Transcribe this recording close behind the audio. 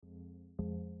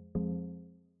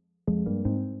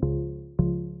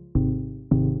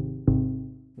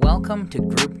Welcome to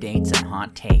Group Dates and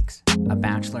Hot Takes, a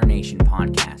Bachelor Nation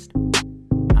podcast.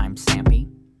 I'm Sampy.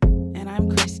 And I'm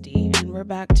Christy, and we're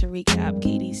back to recap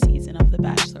Katie's season of The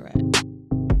Bachelorette.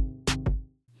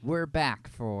 We're back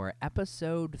for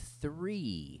episode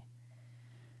 3.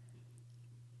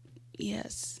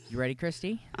 Yes. You ready,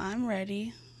 Christy? I'm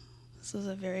ready. This was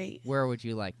a very... Where would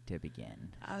you like to begin?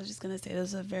 I was just going to say this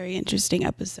was a very interesting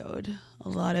episode. A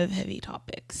lot of heavy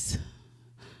topics.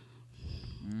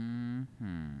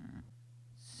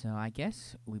 So I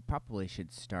guess we probably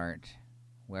should start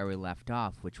where we left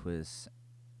off, which was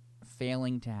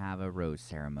failing to have a rose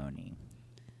ceremony.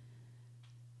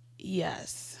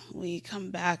 Yes. We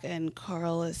come back and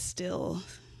Carl is still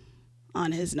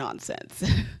on his nonsense.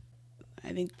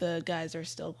 I think the guys are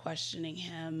still questioning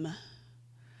him.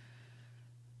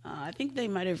 I think they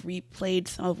might have replayed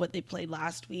some of what they played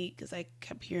last week because I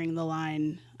kept hearing the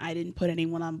line, "I didn't put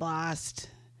anyone on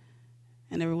blast."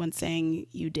 And everyone's saying,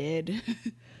 "You did."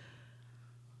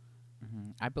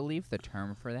 I believe the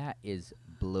term for that is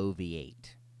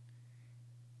bloviate,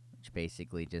 which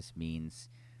basically just means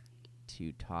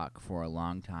to talk for a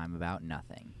long time about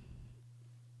nothing.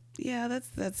 Yeah,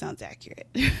 that sounds accurate.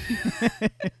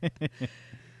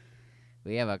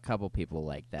 We have a couple people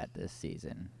like that this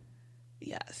season.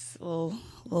 Yes, we'll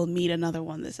meet another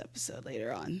one this episode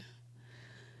later on.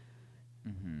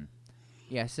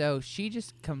 Yeah, so she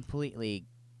just completely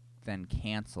then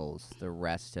cancels the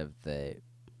rest of the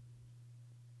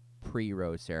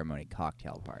pre-rose ceremony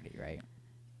cocktail party, right?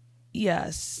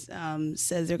 Yes,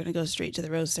 says they're gonna go straight to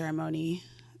the rose ceremony,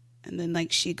 and then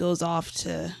she goes off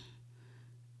to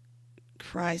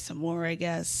cry some more, I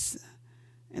guess,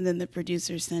 and then the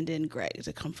producers send in Greg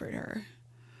to comfort her,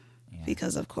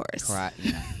 because of course. Cry,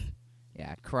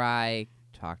 cry,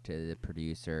 talk to the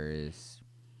producers,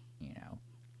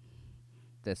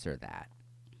 this or that.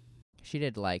 She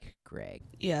did like Greg.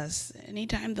 Yes,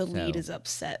 anytime the lead is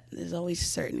upset, there's always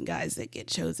certain guys that get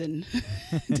chosen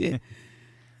to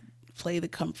play the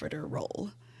comforter role.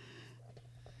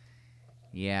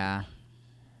 Yeah.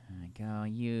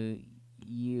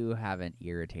 You haven't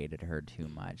irritated her too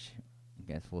much.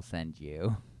 I guess we'll send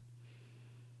you.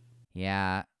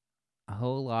 Yeah, a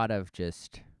whole lot of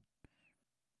just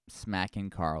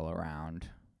smacking Carl around.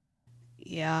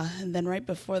 Yeah, and then right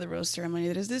before the rose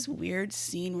ceremony, there's this weird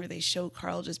scene where they show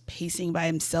Carl just pacing by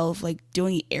himself,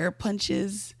 doing air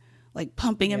punches,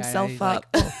 pumping himself up.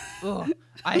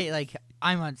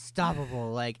 I'm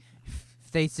unstoppable.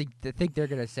 If they think they're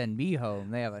gonna send me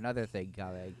home, they have another thing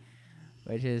coming,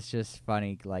 which is just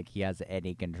funny. He has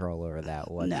any control over that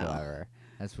whatsoever.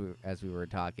 No. As we were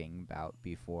talking about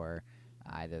before,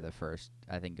 either the first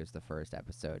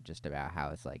episode, just about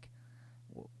how it's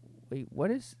wait,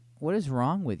 what is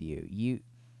wrong with you?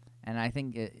 And I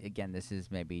think again, this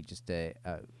is maybe just a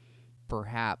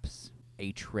perhaps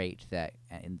a trait that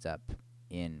ends up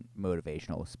in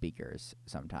motivational speakers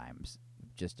sometimes,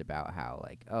 just about how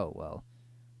oh well,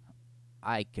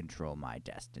 I control my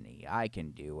destiny, I can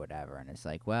do whatever, and it's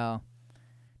well,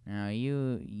 now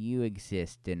you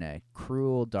exist in a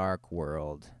cruel, dark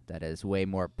world that is way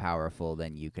more powerful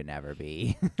than you can ever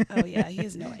be. Oh yeah, he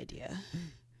has no idea.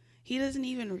 He doesn't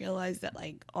even realize that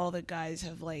all the guys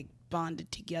have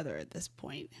bonded together at this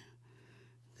point.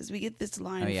 Because we get this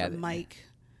line from Mike,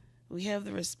 "We have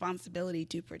the responsibility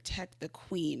to protect the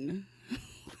queen."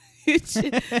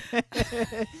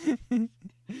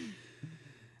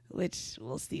 Which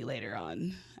we'll see later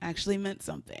on actually meant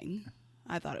something.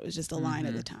 I thought it was just a line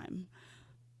at the time.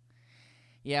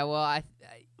 Yeah, well,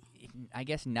 I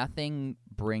guess nothing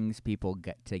brings people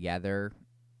together.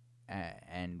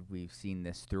 And we've seen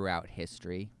this throughout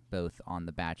history, both on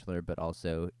The Bachelor, but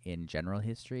also in general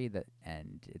history.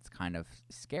 And it's kind of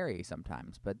scary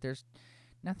sometimes. But there's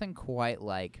nothing quite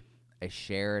like a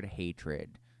shared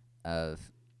hatred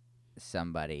of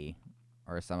somebody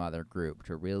or some other group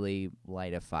to really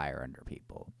light a fire under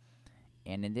people.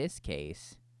 And in this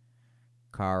case,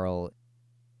 Carl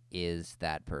is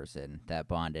that person that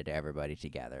bonded everybody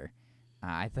together.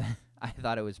 I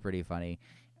thought it was pretty funny.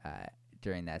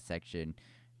 During that section,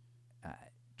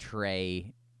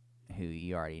 Trey, who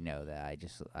you already know that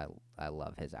I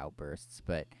love his outbursts,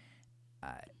 but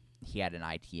he had an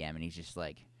ITM and he's just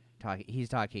he's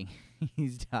talking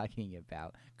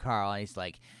about Carl, and he's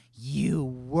like, "You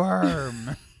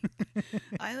worm."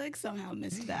 I somehow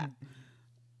missed that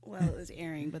while it was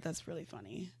airing, but that's really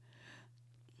funny.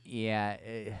 Yeah,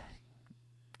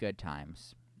 good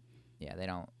times. Yeah, they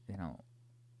don't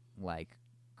like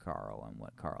Carl and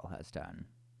what Carl has done.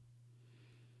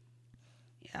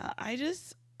 Yeah, I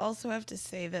just also have to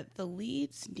say that the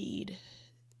leads need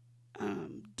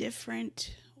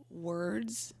different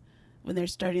words when they're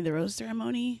starting the rose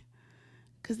ceremony,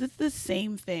 because it's the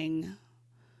same thing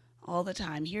all the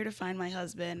time. Here to find my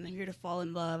husband. I'm here to fall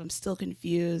in love. I'm still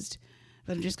confused,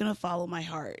 but I'm just going to follow my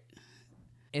heart.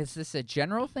 Is this a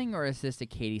general thing or is this a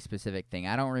Katie specific thing?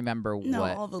 I don't remember No,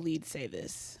 what. all the leads say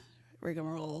this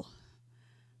rigmarole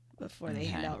before they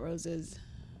hand out roses.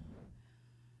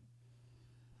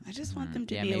 I just want them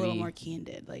to be a little more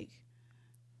candid. Like,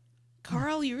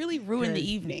 Carl, you really ruined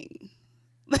the evening.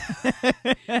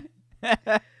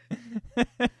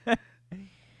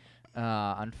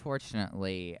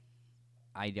 Unfortunately,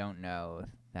 I don't know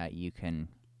that you can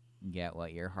get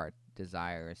what your heart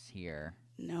desires here.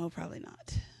 No, probably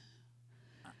not.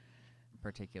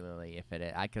 Particularly if it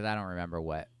is, because I don't remember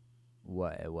what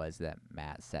it was that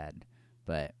Matt said,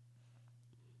 but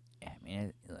I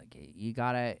mean, you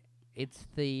gotta. It's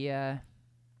the. I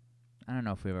don't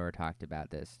know if we've ever talked about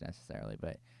this necessarily,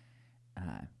 but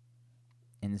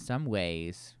in some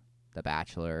ways, The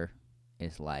Bachelor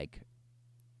is like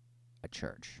a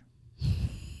church.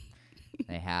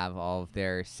 They have all of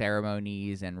their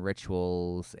ceremonies and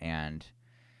rituals and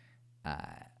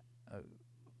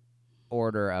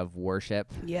order of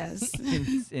worship. Yes.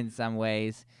 in some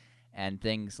ways, and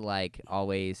things like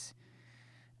always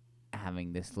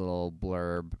having this little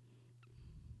blurb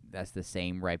that's the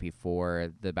same right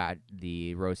before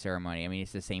the rose ceremony. I mean,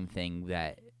 it's the same thing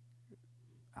that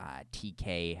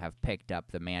TK have picked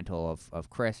up the mantle of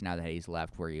Chris now that he's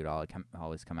left, where you'd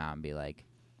always come out and be like,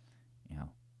 you know,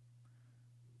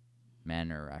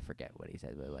 men, or I forget what he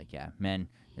said, but like, yeah, men,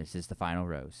 this is the final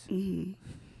rose. Mm-hmm.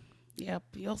 Yep.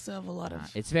 You also have a lot of.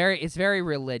 It's very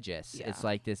religious. Yeah. It's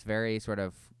like this very sort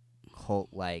of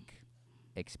cult-like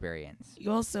experience.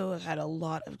 You also had a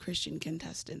lot of Christian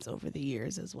contestants over the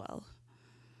years as well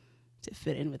to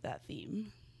fit in with that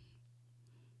theme.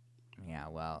 Yeah,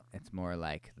 well, it's more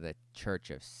like the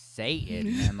Church of Satan,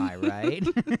 am I right?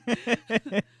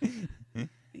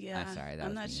 Yeah, I'm sorry,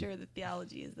 I'm not sure the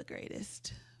theology is the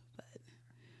greatest, but.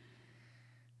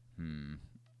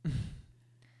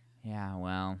 Yeah,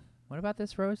 well, what about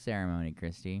this rose ceremony,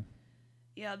 Christy?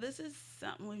 Yeah, this is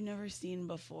something we've never seen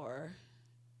before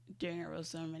during a rose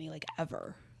ceremony, like,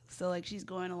 ever. So, like, she's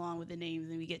going along with the names,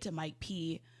 and we get to Mike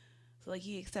P. So, like,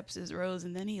 he accepts his rose,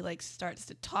 and then he, like, starts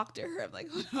to talk to her. I'm like,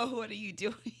 oh, no, what are you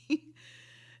doing?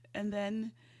 And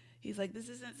then he's like, this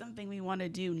isn't something we want to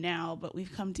do now, but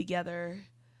we've come together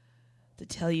to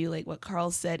tell you, like, what Carl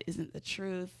said isn't the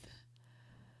truth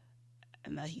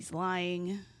and that he's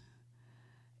lying.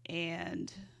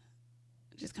 And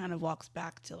just kind of walks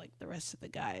back to, like, the rest of the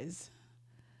guys.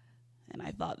 And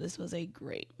I thought this was a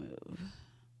great move.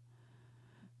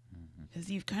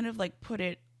 Because you've kind of, like, put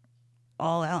it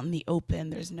all out in the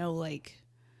open. There's no, like,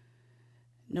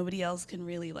 nobody else can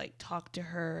really, like, talk to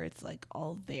her. It's, like,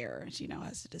 all there. She now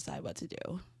has to decide what to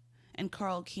do. And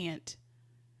Carl can't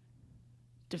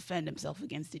defend himself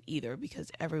against it either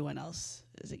because everyone else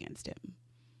is against him.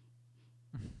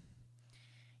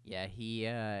 Yeah, he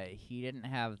didn't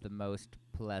have the most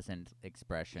pleasant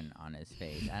expression on his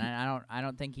face, and I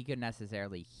don't think he could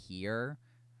necessarily hear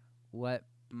what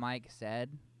Mike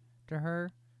said to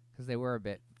her because they were a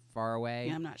bit far away.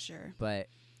 Yeah, I'm not sure. But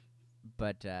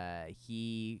I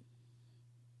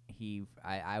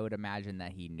would imagine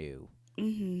that he knew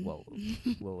what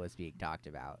was being talked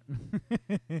about.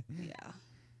 Yeah.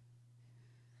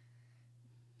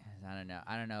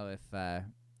 I don't know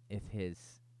if his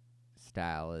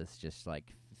style is just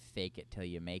like fake it till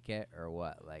you make it or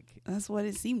what. Like, that's what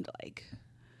it seemed like.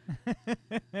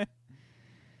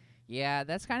 Yeah,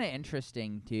 that's kind of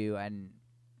interesting too, and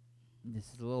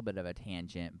this is a little bit of a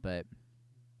tangent, but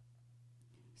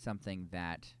something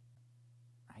that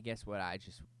I guess what I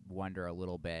just wonder a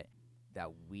little bit that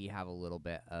we have a little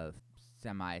bit of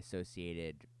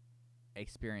semi-associated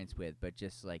experience with, but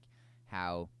just like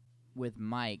how with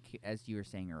Mike, as you were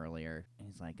saying earlier,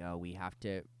 he's like, oh, we have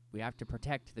to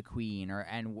protect the queen,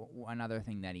 another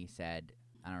thing that he said,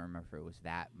 I don't remember if it was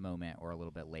that moment or a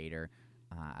little bit later,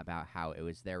 about how it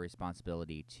was their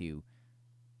responsibility to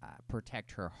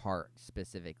protect her heart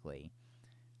specifically.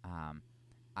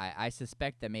 I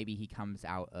suspect that maybe he comes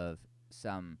out of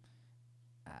some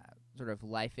sort of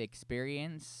life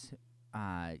experience,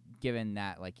 given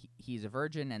that like he's a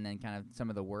virgin, and then kind of some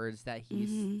of the words that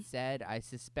he's said. I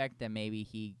suspect that maybe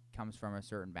he comes from a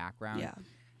certain background,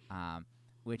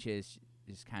 which is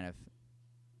just kind of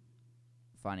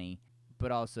funny,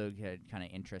 but also kind of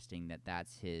interesting that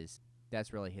that's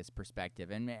really his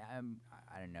perspective. And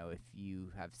I don't know if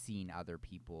you have seen other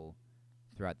people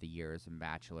throughout the years in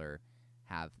Bachelor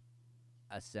have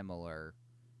a similar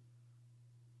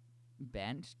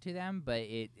bent to them, but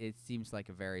it seems like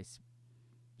a very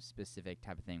specific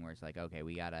type of thing where it's like, okay,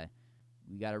 we have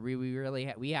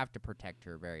to protect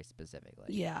her very specifically.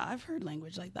 Yeah, I've heard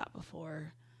language like that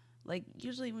before. Like,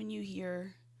 usually when you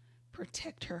hear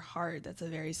protect her heart, that's a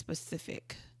very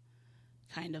specific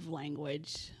kind of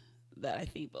language that I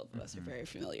think both of us are very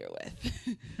familiar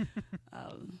with.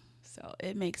 So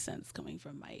it makes sense coming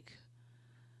from Mike.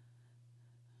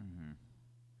 Mm-hmm.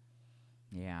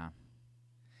 Yeah.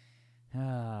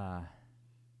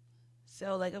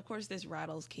 So, like, of course, this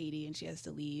rattles Katie and she has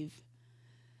to leave.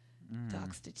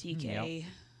 Talks to TK.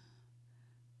 Yep.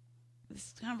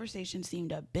 This conversation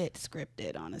seemed a bit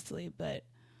scripted, honestly, but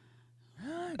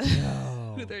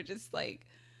No. they're just like,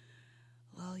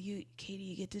 well, Katie,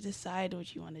 you get to decide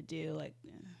what you want to do. Like,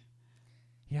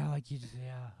 Yeah, like you just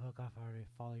hook off already,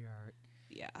 follow your heart.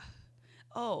 yeah.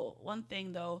 Oh, one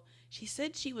thing though, she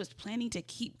said she was planning to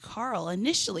keep Carl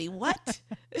initially. What?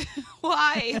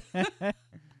 Why?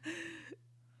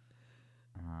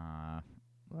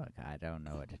 Look, I don't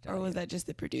know what to tell Or you. was that just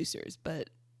the producers? But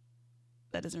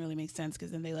that doesn't really make sense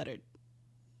because then they let her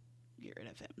get rid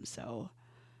of him. So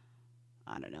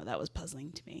I don't know. That was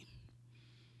puzzling to me.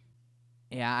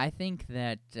 Yeah, I think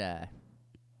that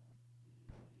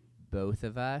both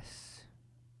of us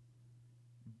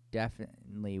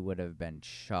definitely would have been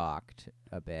shocked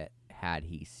a bit had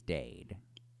he stayed.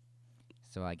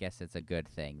 So I guess it's a good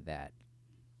thing that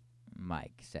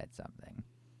Mike said something.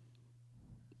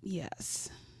 Yes.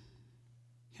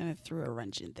 Kind of threw a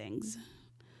wrench in things.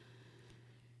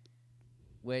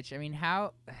 Which, I mean,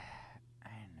 how... I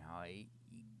don't know.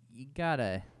 You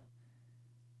gotta...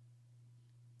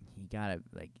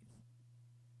 like...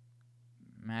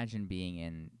 Imagine being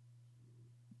in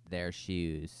their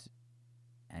shoes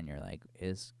and you're like,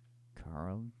 is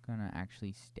Carl gonna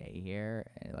actually stay here?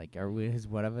 Like, is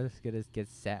one of us gonna get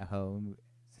sent home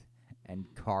and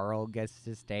Carl gets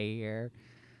to stay here?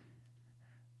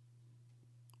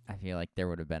 I feel like there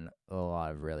would have been a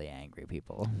lot of really angry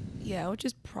people. Yeah, which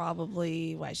is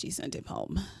probably why she sent him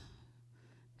home.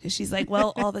 Because she's like,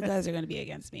 well, all the guys are going to be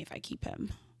against me if I keep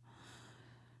him.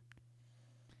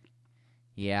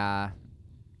 Yeah.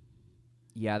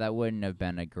 Yeah, that wouldn't have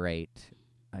been a great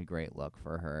look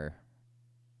for her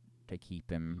to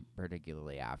keep him,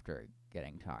 particularly after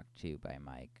getting talked to by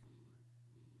Mike.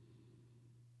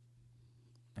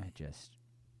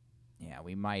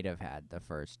 We might have had the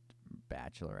first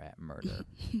Bachelorette murder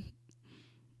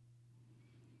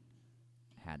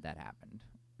had that happened.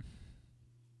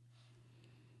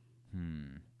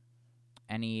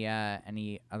 Any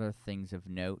other things of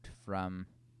note from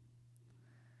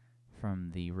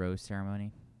the rose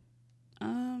ceremony?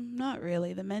 Not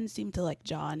really. The men seemed to like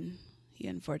John. He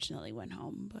unfortunately went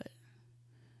home, but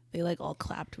they like all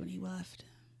clapped when he left.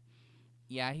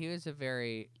 Yeah, he was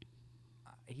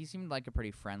he seemed like a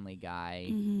pretty friendly guy.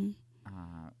 Mm-hmm.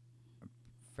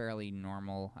 Fairly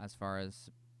normal as far as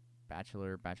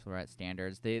bachelorette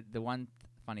standards. The one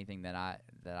funny thing that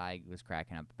I was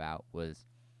cracking up about was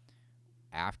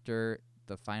after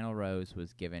the final rose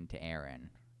was given to Aaron,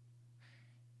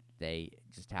 they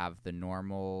just have the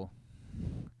normal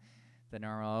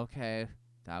okay,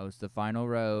 that was the final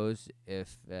rose.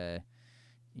 If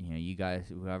you guys,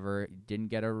 whoever didn't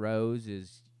get a rose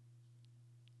is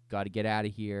got to get out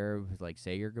of here, like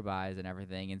say your goodbyes and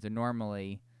everything. And so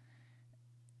normally,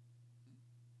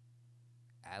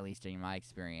 at least in my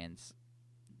experience,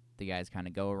 the guys kind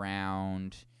of go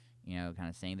around, kind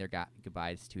of saying their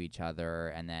goodbyes to each other,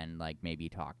 and then like maybe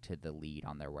talk to the lead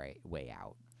on their way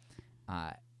out.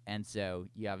 And so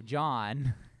you have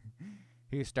John,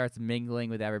 who starts mingling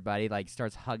with everybody, like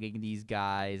starts hugging these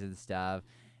guys and stuff,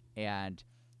 and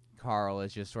Carl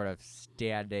is just sort of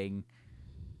standing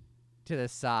to the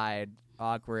side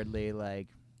awkwardly, like,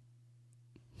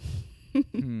 I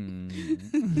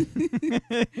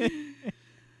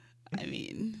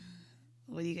mean,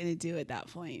 what are you going to do at that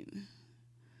point?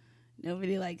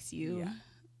 Nobody likes you. Yeah.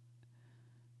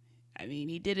 I mean,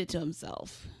 he did it to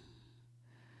himself.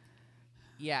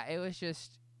 Yeah, it was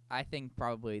just, I think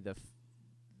probably the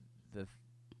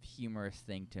humorous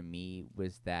thing to me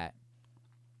was that,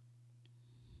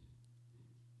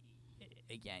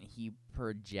 again, he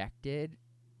projected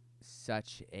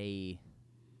such an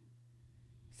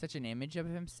image of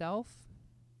himself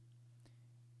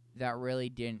that really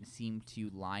didn't seem to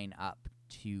line up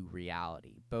to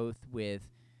reality, both with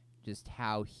just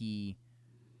how he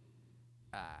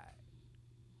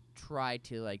tried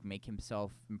to like make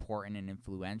himself important and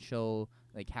influential,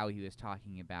 like how he was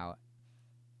talking about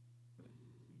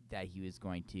that he was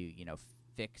going to,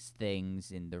 fix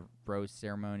things in the rose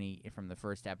ceremony from the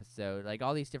first episode, like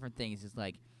all these different things. Is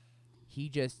like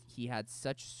he had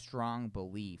such strong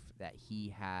belief that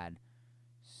he had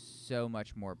so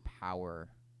much more power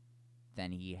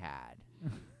than he had.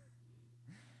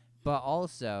 But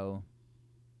also,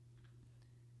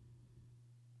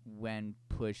 when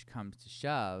push comes to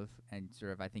shove, and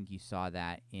sort of I think you saw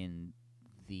that in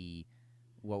the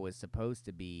what was supposed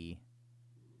to be,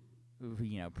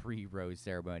 pre-rose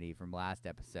ceremony from last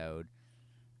episode,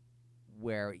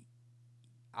 where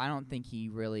I don't think he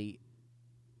really,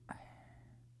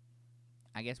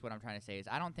 I guess what I'm trying to say is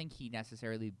I don't think he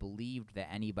necessarily believed that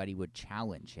anybody would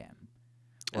challenge him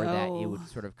or that it would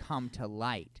sort of come to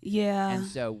light. Yeah. And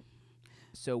so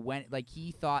when, like,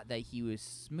 he thought that he was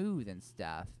smooth and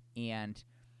stuff and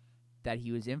that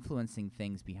he was influencing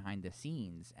things behind the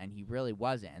scenes, and he really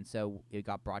wasn't. And so it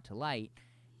got brought to light,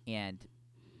 and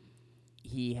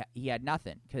he had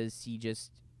nothing because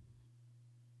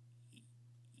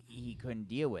he couldn't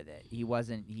deal with it. He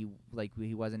wasn't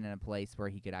in a place where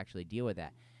he could actually deal with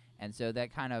that. And so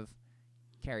that kind of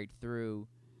carried through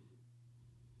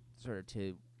sort of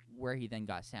to where he then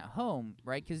got sent home,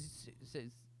 right? Because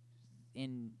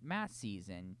in Matt's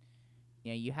season,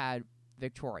 you had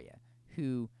Victoria,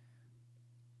 who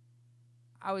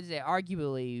I would say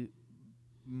arguably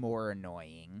more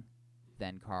annoying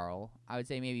than Carl. I would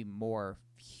say maybe more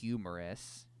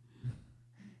humorous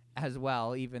as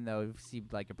well, even though he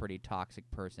seemed like a pretty toxic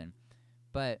person.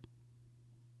 But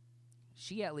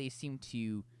she at least seemed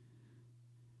to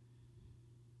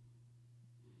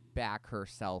back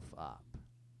herself up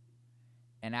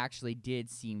and actually did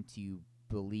seem to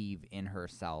believe in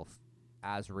herself,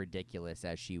 as ridiculous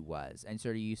as she was. And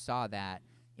sort of you saw that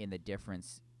in the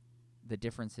differences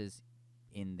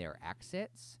in their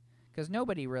exits, because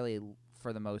nobody really,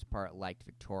 for the most part, liked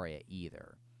Victoria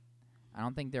either. I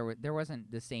don't think there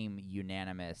wasn't the same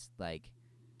unanimous, like,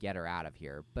 get her out of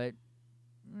here, but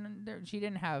she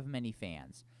didn't have many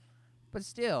fans. But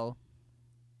still,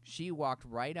 she walked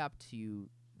right up to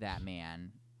that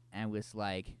man and was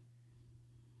like,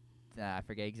 I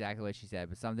forget exactly what she said,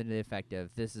 but something to the effect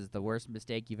of, "This is the worst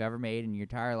mistake you've ever made in your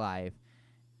entire life,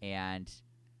 and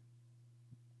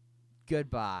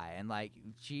goodbye." And, like,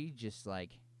 she just,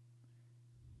 like,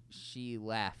 she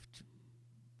left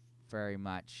very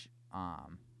much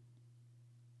on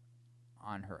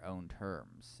her own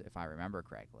terms, if I remember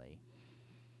correctly.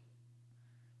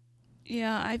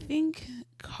 Yeah, I think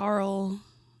Carl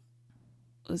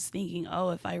was thinking,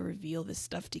 if I reveal this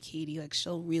stuff to Katie, like,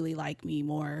 she'll really like me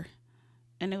more.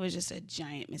 And it was just a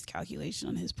giant miscalculation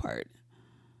on his part.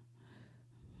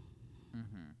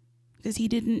 Because he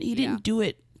didn't do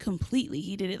it completely.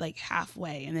 He did it like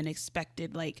halfway and then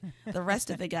expected like the rest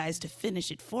of the guys to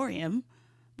finish it for him,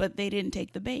 but they didn't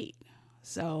take the bait.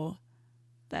 So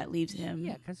that leaves him.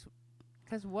 Yeah,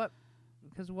 because what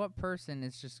person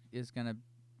is gonna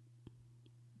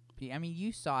be? I mean,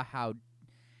 you saw how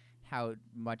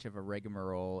much of a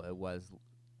rigmarole it was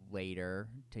later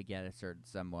to get a certain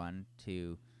someone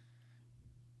to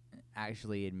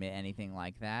actually admit anything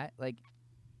like that. Like,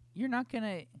 you're not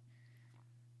gonna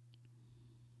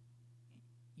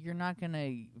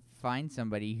find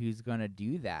somebody who's gonna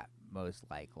do that, most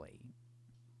likely,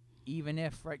 even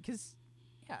if, right? Because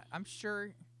I'm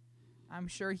sure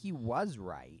he was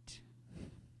right.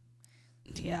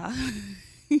 Yeah.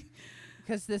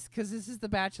 Because this is The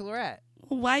Bachelorette.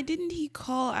 Why didn't he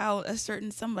call out a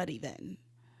certain somebody then?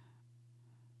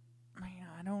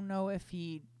 I don't know if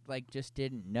he just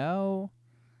didn't know.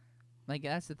 Like,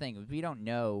 that's the thing. We don't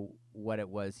know what it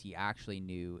was he actually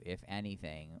knew, if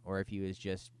anything, or if he was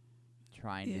just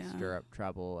trying to stir up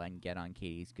trouble and get on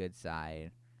Katie's good side.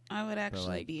 I would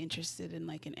actually be interested in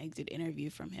like an exit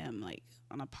interview from him, like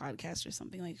on a podcast or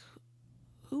something. Like,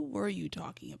 who were you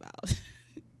talking about?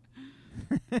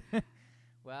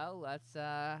 Well,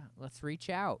 let's reach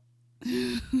out.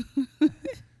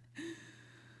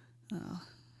 Oh.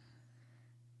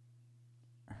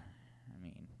 I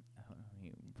mean,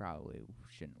 you probably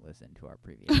shouldn't listen to our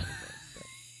previous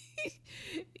episodes.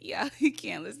 Yeah, you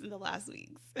can't listen to last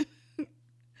week's.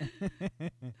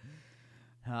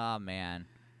 Oh, man.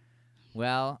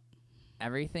 Well,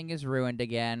 everything is ruined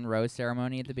again. Rose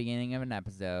ceremony at the beginning of an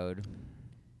episode.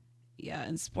 Yeah,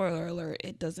 and spoiler alert,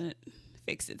 it doesn't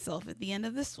fix itself at the end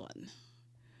of this one.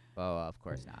 Oh, of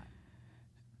course not.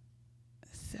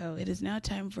 So it is now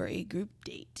time for a group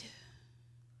date.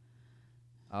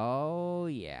 Oh,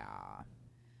 yeah.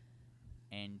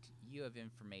 And you have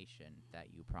information that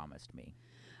you promised me.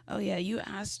 Oh, yeah, you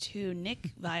asked who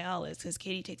Nick Viall is, because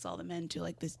Katie takes all the men to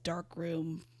like this dark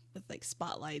room with like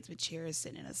spotlights with chairs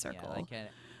sitting in a circle. Yeah, like an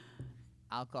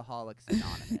Alcoholics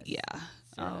Anonymous. Yeah.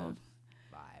 Sort of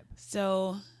vibe.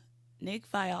 So Nick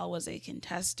Viall was a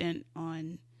contestant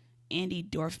on Andy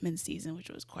Dorfman's season, which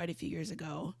was quite a few years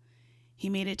ago. He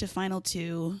made it to final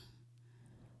two.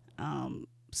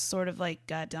 Sort of like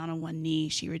got down on one knee.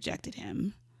 She rejected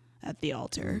him at the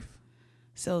altar. Oof.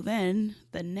 So then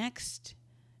the next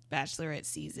Bachelorette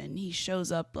season, he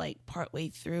shows up like partway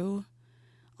through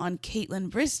on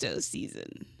Caitlyn Bristow's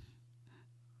season.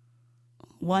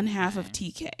 One half of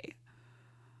TK.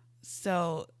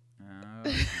 So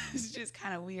it's just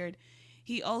kind of weird.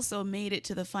 He also made it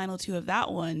to the final two of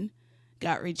that one,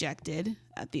 got rejected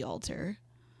at the altar.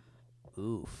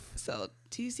 Oof. So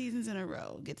 2 seasons in a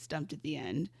row, gets dumped at the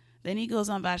end. Then he goes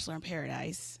on Bachelor in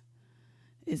Paradise,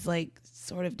 is like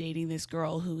sort of dating this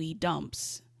girl who he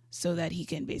dumps so that he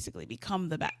can basically become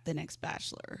the next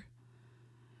Bachelor.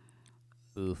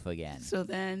 Oof again. So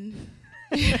then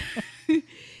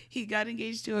he got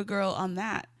engaged to a girl on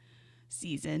that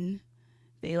season.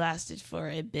 They lasted for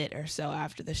a bit or so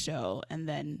after the show, and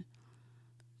then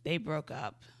they broke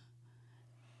up.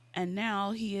 And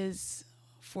now he is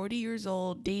 40 years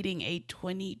old, dating a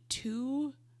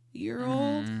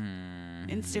 22-year-old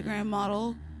Instagram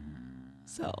model.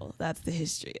 So that's the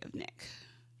history of Nick,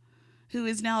 who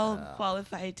is now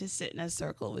qualified to sit in a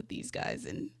circle with these guys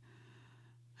and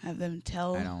have them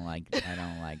tell. I don't like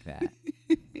that.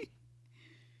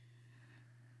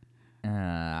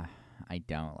 I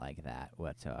don't like that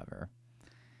whatsoever.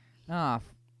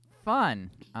 Fun.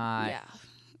 Yeah.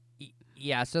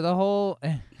 Yeah, so the whole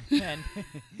and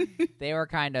the guys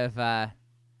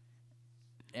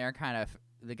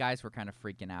were kind of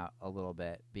freaking out a little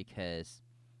bit because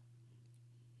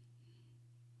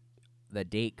the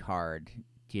date card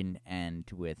didn't end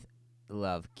with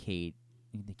love Katie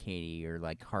or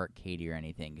like heart Katie or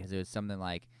anything, because it was something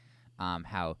like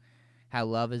how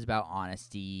love is about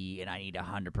honesty and I need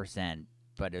 100%,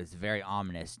 but it was very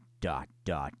ominous ...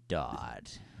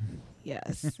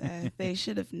 Yes, they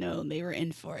should have known they were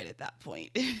in for it at that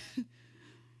point.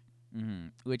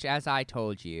 Which, as I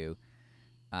told you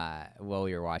while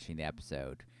we were watching the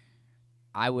episode,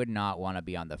 I would not want to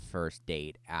be on the first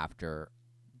date after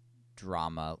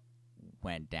drama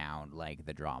went down, like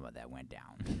the drama that went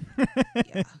down.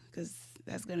 Yeah, because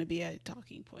that's going to be a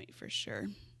talking point for sure.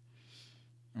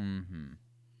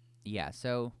 Yeah,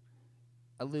 so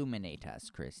illuminate us,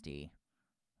 Christy.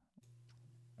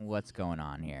 What's going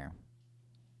on here?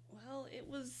 Well, it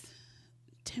was,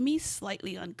 to me,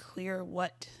 slightly unclear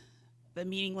what the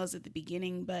meeting was at the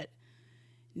beginning, but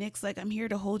Nick's like, I'm here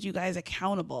to hold you guys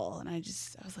accountable. And I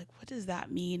was like, what does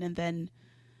that mean? And then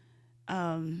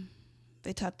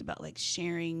they talked about like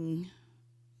sharing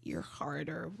your heart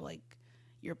or like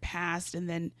your past. And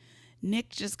then Nick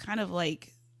just kind of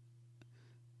like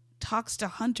talks to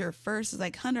Hunter first. Is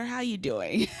like, Hunter, how you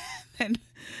doing? And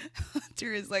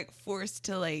Hunter is like forced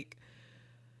to like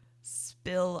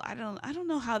spill. I don't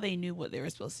know how they knew what they were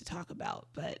supposed to talk about,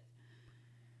 but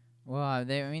well,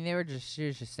 she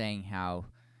was just saying how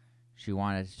she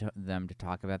wanted them to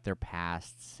talk about their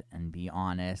pasts and be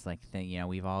honest. Like,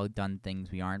 we've all done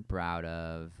things we aren't proud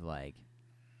of. Like,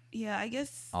 yeah, I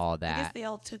guess all that. I guess they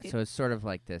all took it. So it's sort of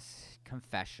like this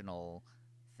confessional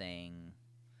thing.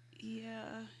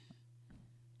 Yeah.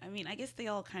 I mean, I guess they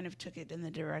all kind of took it in the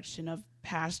direction of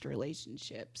past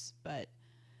relationships, but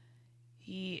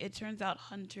it turns out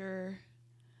Hunter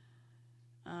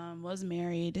was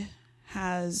married,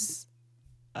 has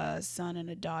a son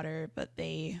and a daughter, but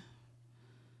they,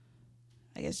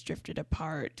 I guess, drifted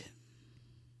apart.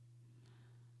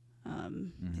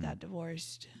 They got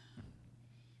divorced.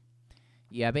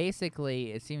 Yeah,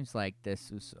 basically, it seems like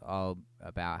this was all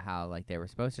about how, like, they were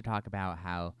supposed to talk about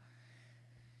how,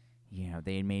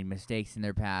 they had made mistakes in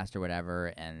their past or whatever,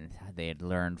 and they had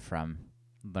learned from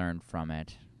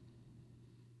it.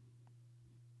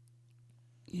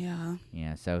 Yeah.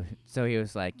 Yeah, so he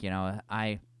was like,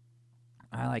 I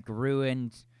like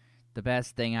ruined the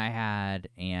best thing I had,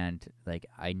 and like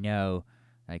I know,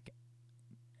 like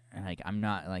I'm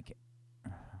not like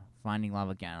finding love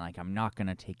again. Like, I'm not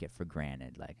gonna take it for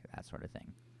granted, like that sort of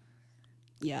thing.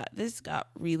 Yeah, this got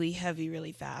really heavy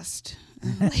really fast.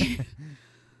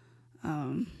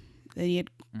 Then he had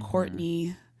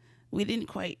Courtney. We didn't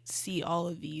quite see all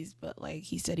of these, but like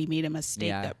he said, he made a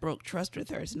mistake that broke trust with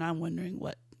her. So now I'm wondering,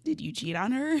 what did you cheat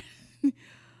on her?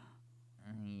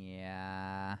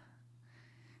 Yeah,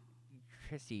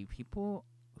 Chrissy, people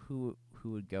who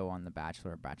would go on The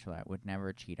Bachelor or Bachelorette would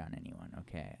never cheat on anyone,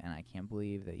 okay? And I can't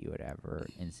believe that you would ever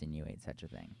insinuate such a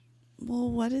thing.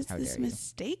 Well, what is this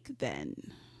mistake then?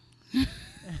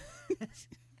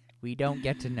 We don't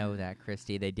get to know that,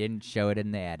 Christy. They didn't show it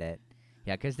in the edit.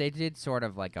 Yeah, because they did sort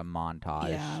of like a montage.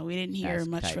 Yeah, we didn't hear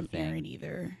much from Aaron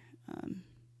either.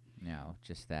 No,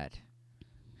 just that.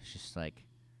 It's just like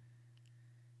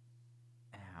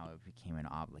how it became an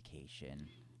obligation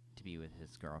to be with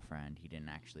his girlfriend. He didn't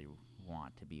actually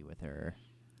want to be with her.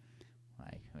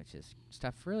 Like, which is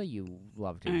stuff really you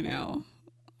love to I do know.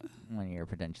 when you're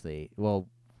potentially, well,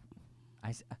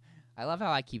 I love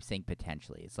how I keep saying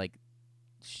potentially. It's like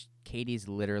Katie's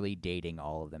literally dating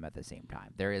all of them at the same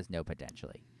time. There is no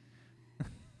potentially.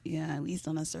 Yeah, at least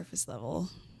on a surface level.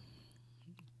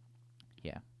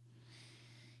 Yeah.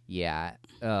 Yeah.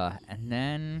 And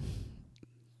then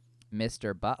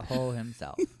Mr. Butthole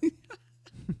himself.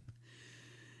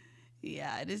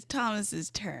 Yeah, it is Thomas's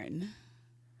turn.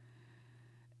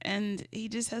 And he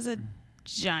just has a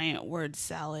giant word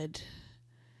salad.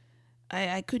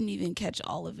 I couldn't even catch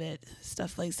all of it.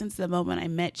 Stuff like, since the moment I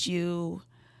met you,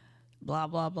 blah,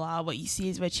 blah, blah. What you see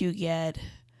is what you get.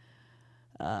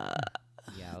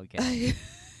 Yeah, okay.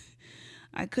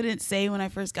 I couldn't say when I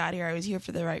first got here I was here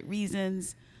for the right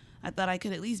reasons. I thought I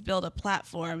could at least build a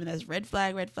platform, and there's red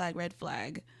flag, red flag, red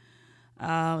flag.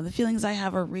 The feelings I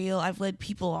have are real. I've led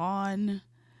people on.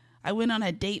 I went on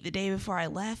a date the day before I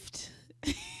left.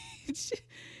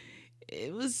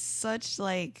 It was such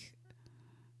like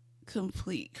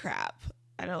complete crap.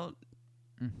 I don't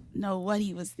know what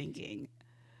he was thinking.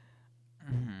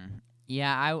 Mm-hmm.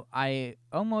 Yeah, I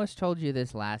almost told you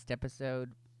this last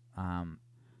episode,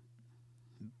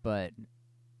 but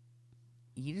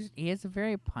he has a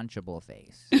very punchable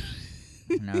face. I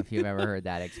don't know if you've ever heard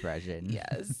that expression.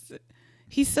 Yes.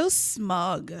 He's so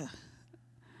smug.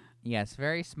 Yes,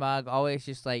 very smug. Always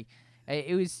just like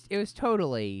it was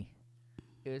totally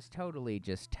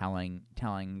just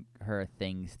telling her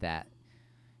things that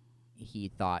he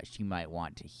thought she might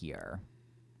want to hear,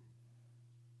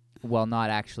 while not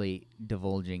actually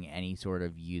divulging any sort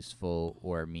of useful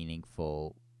or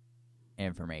meaningful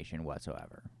information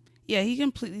whatsoever. Yeah, he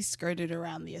completely skirted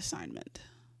around the assignment.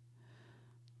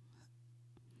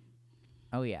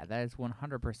 Oh yeah, that is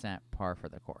 100% par for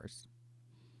the course.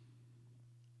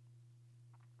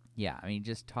 Yeah, I mean,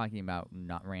 just talking about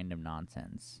not random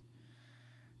nonsense,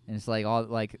 and it's like all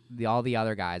the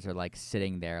other guys are like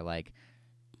sitting there like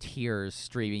tears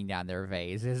streaming down their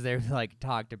face as they're like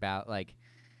talked about like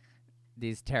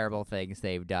these terrible things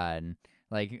they've done.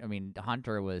 Like, I mean,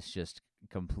 Hunter was just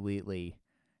completely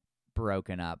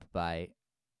broken up by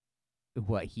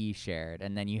what he shared,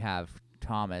 and then you have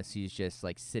Thomas, who's just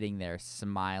like sitting there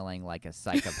smiling like a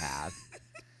psychopath.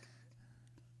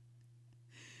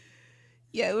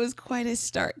 Yeah, it was quite a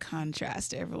stark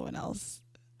contrast to everyone else.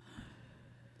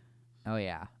 Oh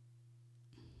yeah,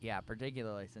 yeah.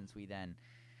 Particularly since we then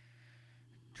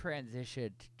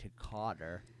transitioned to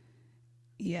Cotter.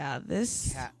 Yeah,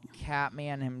 this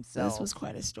Catman himself. This was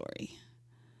quite a story.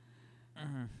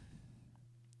 Mm-hmm.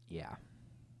 Yeah.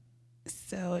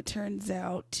 So it turns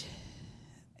out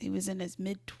he was in his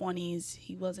mid-20s.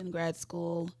 He was in grad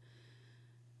school.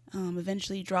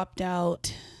 Eventually dropped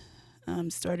out.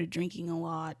 Started drinking a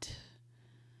lot.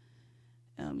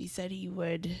 He said he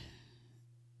would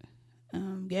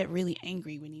get really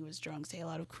angry when he was drunk, say a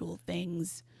lot of cruel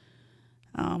things.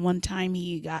 One time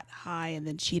he got high and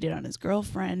then cheated on his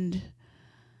girlfriend.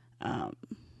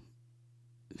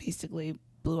 Basically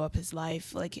blew up his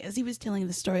life. Like, as he was telling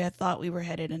the story, I thought we were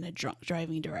headed in a drunk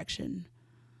driving direction,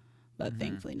 but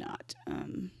thankfully not.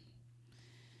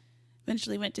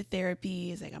 Eventually went to therapy.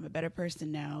 He's like, I'm a better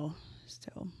person now.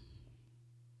 So.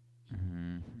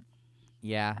 Mm-hmm.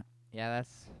 Yeah, that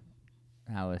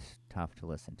was tough to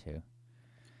listen to.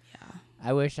 Yeah.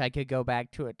 I wish I could go back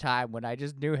to a time when I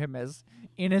just knew him as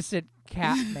innocent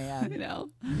Catman. You know.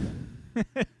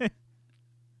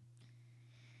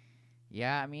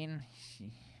 Yeah, I mean,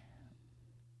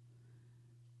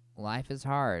 life is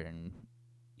hard, and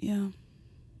yeah,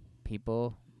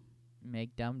 people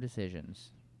make dumb decisions.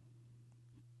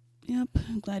 Yep.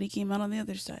 I'm glad he came out on the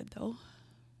other side, though.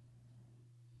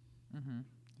 Mm-hmm.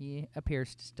 He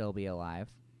appears to still be alive.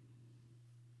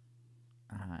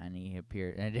 And he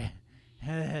appeared, and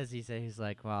as he said, he's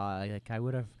like, well, like I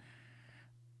would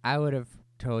have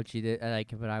told you that,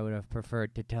 like, but I would have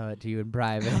preferred to tell it to you in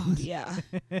private. Oh, yeah.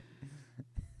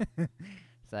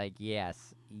 It's like,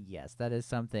 yes, that is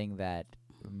something that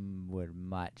would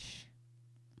much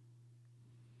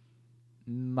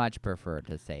prefer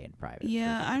to say in private.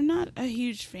 Yeah, I'm not a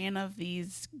huge fan of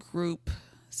these group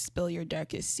spill your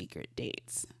darkest secret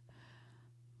dates.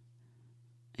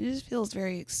 It just feels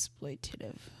very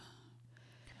exploitative.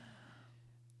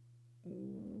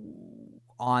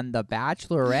 On The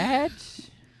Bachelorette?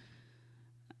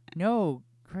 No,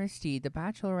 Christy, The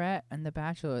Bachelorette and The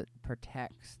Bachelor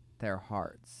protects their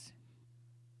hearts.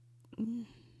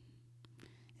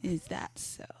 Is that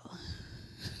so?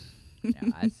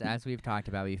 Yeah, as we've talked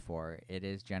about before, it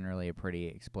is generally a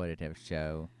pretty exploitative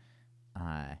show.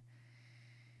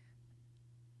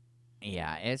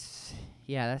 Yeah,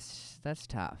 that's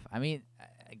tough. I mean,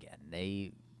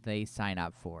 again, they sign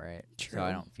up for it, so I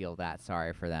True. don't feel that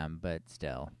sorry for them, but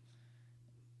still,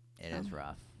 it is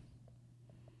rough.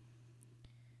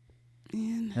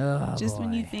 And Oh just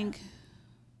when you boy. think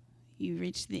you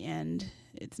reached the end,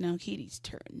 it's now Katie's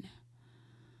turn.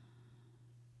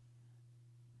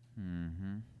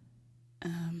 Mm-hmm.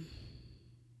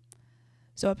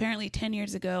 So apparently 10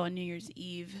 years ago on New Year's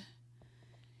Eve,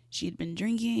 she'd been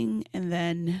drinking, and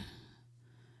then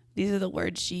these are the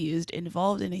words she used: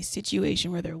 involved in a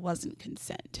situation where there wasn't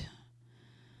consent.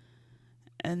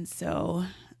 And so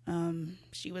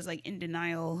she was like in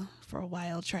denial for a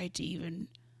while, tried to even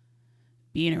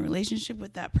be in a relationship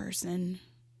with that person,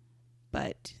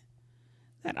 but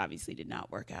that obviously did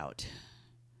not work out.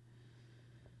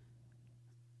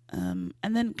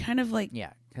 And then kind of like,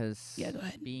 Yeah, because yeah, go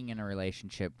ahead. being in a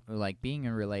relationship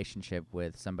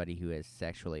with somebody who has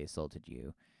sexually assaulted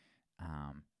you,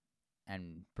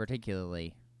 and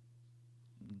particularly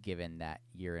given that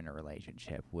you're in a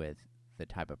relationship with the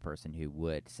type of person who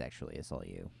would sexually assault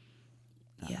you,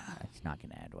 Yeah, it's not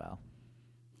going to end well.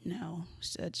 no,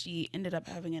 said she ended up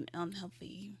having an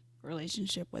unhealthy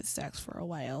relationship with sex for a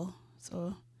while.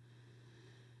 So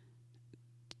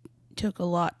it took a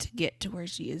lot to get to where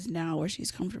she is now, where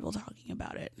she's comfortable talking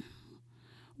about it,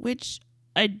 which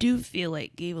I do feel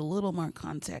like gave a little more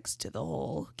context to the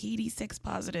whole Katie sex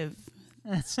positive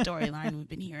storyline we've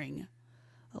been hearing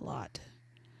a lot.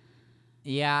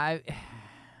 Yeah,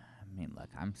 I mean, look,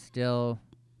 I'm still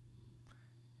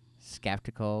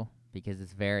skeptical because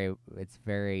it's a very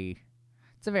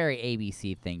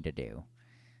ABC thing to do.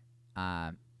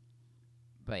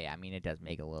 But yeah, I mean, it does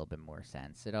make a little bit more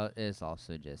sense. It is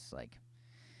also just like,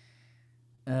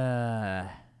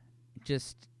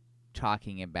 just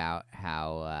talking about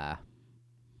how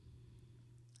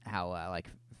like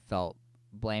felt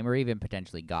blame or even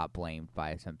potentially got blamed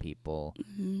by some people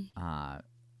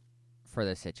for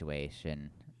the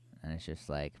situation, and it's just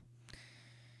like,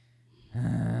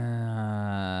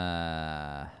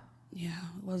 Yeah,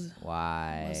 it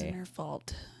why? wasn't her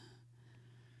fault.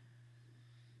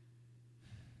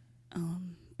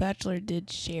 Bachelor did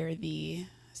share the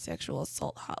sexual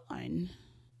assault hotline,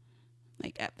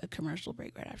 like at the commercial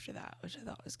break right after that, which I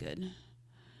thought was good,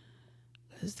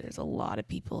 because there's a lot of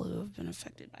people who have been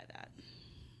affected by that.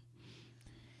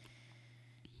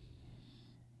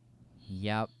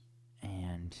 Yep.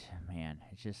 And man,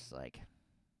 it's just like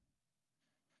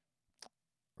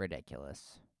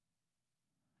ridiculous.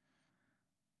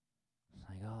 It's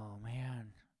like, oh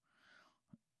man,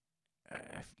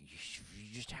 if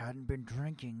you just hadn't been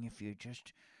drinking, if you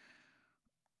just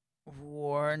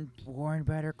worn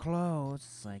better clothes,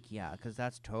 it's like, yeah, because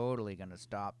that's totally gonna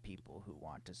stop people who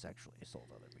want to sexually assault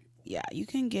other people. Yeah, you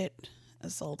can get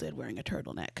assaulted wearing a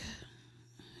turtleneck.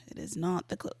 It is not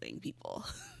the clothing, people.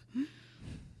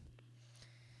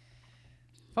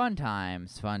 Fun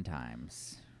times, fun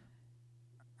times.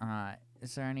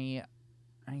 Is there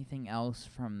anything else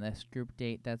from this group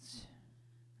date that's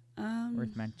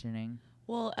worth mentioning?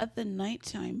 Well, at the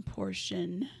nighttime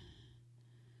portion,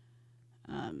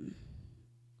 I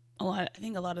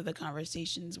think a lot of the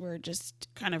conversations were just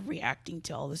kind of reacting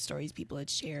to all the stories people had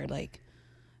shared. Like,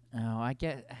 Oh,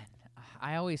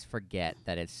 I always forget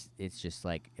that it's just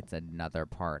like it's another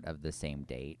part of the same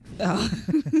date. oh,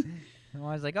 I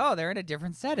was like, oh, they're in a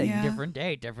different setting, Yeah. different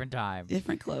date, different time.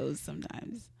 different clothes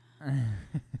sometimes.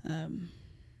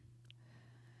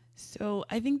 So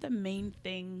I think the main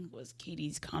thing was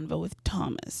Katie's convo with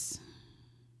Thomas,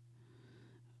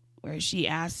 where she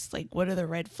asks, like, what are the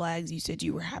red flags you said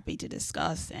you were happy to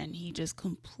discuss? And he just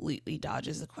completely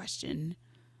dodges the question.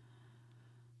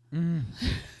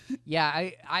 Yeah,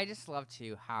 I just love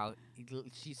too how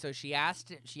she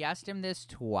asked him this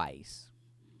twice,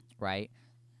 right?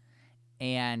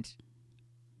 And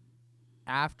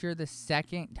after the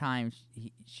second time,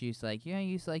 she's like, yeah,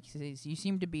 you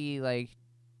seem to be like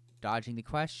dodging the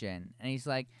question, and he's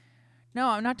like, no,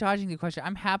 I'm not dodging the question.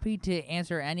 I'm happy to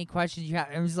answer any questions you have.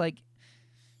 And it was like,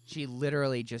 she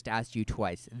literally just asked you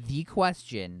twice the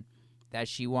question that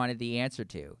she wanted the answer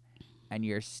to, and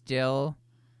you're still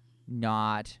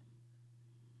not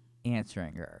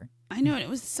answering her. I know, and it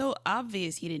was so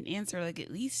obvious he didn't answer. Like,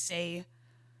 at least say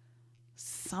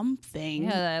something.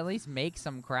 Yeah, at least make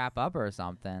some crap up or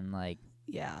something. Like,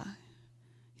 Yeah.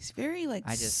 He's very, like,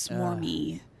 I just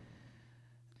swarmy.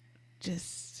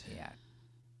 Just. Yeah.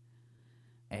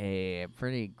 A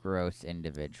pretty gross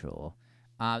individual.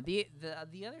 The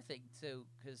other thing, so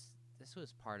because this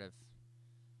was part of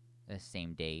the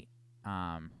same date.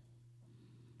 Now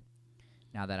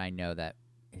that I know that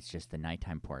it's just the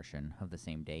nighttime portion of the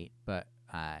same date. But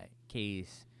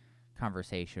Katie's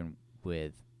conversation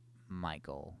with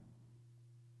Michael,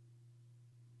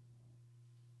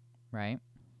 right?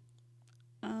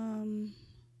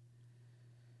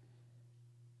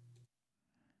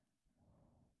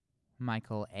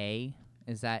 Michael A.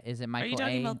 Is it Michael A? Are you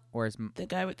talking about or is the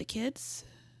guy with the kids?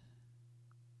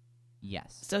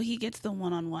 yes? So he gets the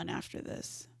one-on-one after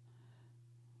this.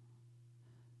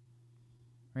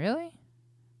 Really?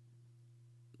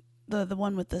 The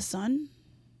one with the son?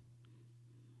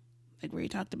 Like where he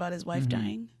talked about his wife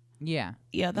dying? Yeah.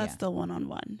 Yeah, that's the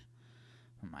one-on-one.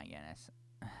 Oh my goodness.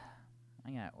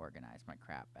 I gotta organize my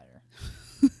crap better.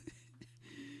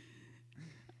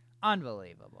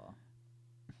 Unbelievable.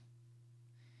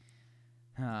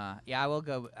 Yeah, I will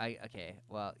go. Okay.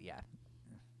 Well, yeah.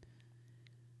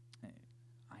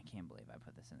 I can't believe I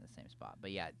put this in the same spot.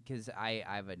 But yeah, because I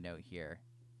have a note here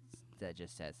that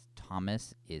just says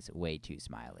Thomas is way too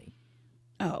smiley.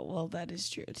 Oh, well, that is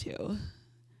true too.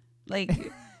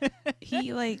 Like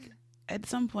he at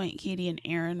some point Katie and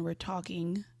Aaron were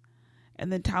talking,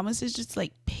 and then Thomas is just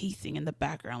like pacing in the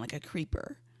background like a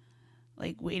creeper,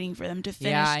 like waiting for them to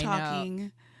finish talking.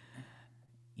 Know.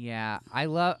 Yeah,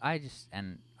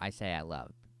 and I say I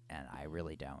love, and I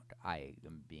really don't. I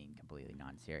am being completely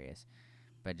non-serious,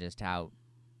 but just how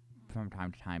from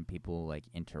time to time people like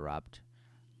interrupt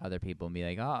other people and be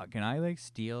like, "Oh, can I like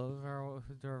steal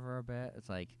for a bit?" It's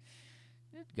like,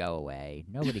 go away.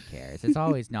 Nobody cares. It's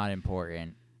always not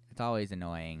important. It's always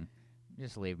annoying.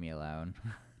 Just leave me alone.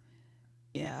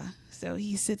 Yeah. So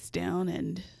he sits down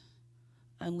and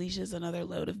unleashes another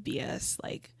load of BS.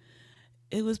 Like,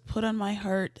 it was put on my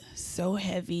heart so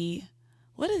heavy.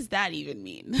 What does that even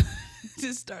mean?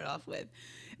 To start off with.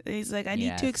 And he's like, I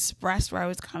need to express where I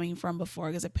was coming from before,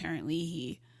 because apparently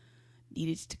he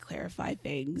needed to clarify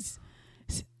things.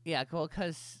 Yeah, cool.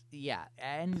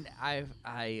 And I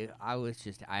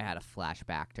had a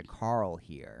flashback to Carl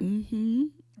here,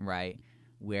 right,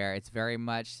 where it's very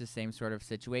much the same sort of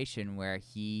situation where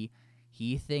he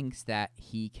thinks that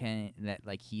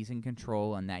he's in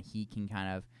control and that he can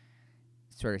kind of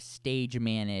sort of stage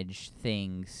manage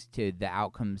things to the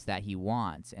outcomes that he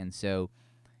wants, and so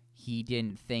he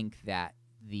didn't think that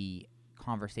the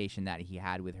conversation that he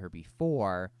had with her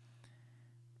before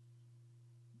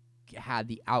had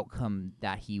the outcome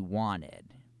that he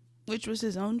wanted. Which was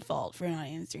his own fault for not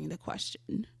answering the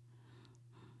question.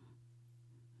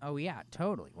 Oh, yeah,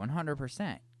 totally.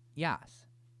 100%. Yes.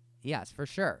 Yes, for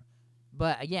sure.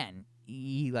 But again,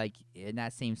 he, like, in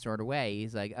that same sort of way,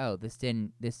 he's like, oh, this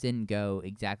didn't go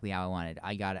exactly how I wanted.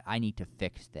 I need to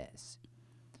fix this.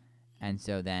 And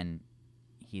so then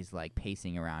he's, like,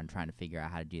 pacing around trying to figure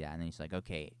out how to do that. And then he's like,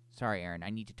 okay, sorry, Aaron, I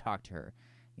need to talk to her.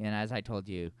 And as I told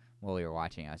you while we were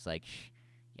watching, I was like,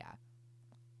 yeah,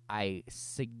 I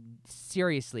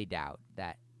seriously doubt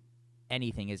that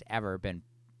anything has ever been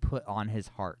put on his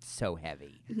heart so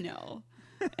heavy. No.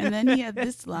 And then he had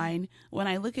this line, when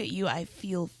I look at you, I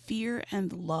feel fear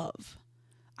and love.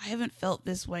 I haven't felt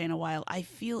this way in a while. I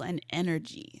feel an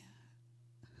energy.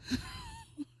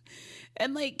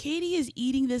 And like Katie is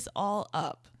eating this all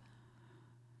up.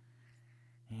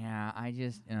 Yeah, I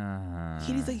just...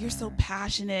 Katie's like, you're so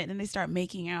passionate. And they start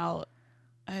making out.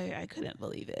 I couldn't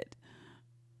believe it.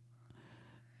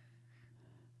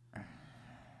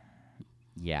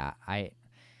 Yeah,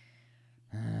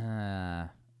 and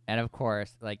of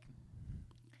course, like...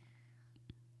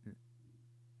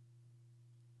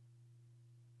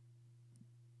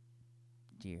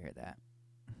 Do you hear that?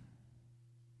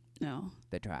 No.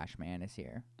 The trash man is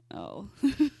here. Oh.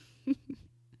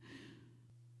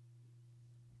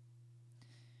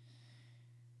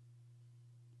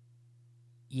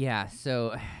 Yeah,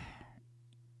 so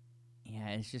yeah,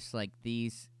 it's just like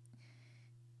these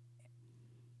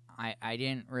I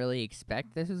didn't really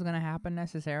expect this was going to happen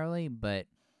necessarily, but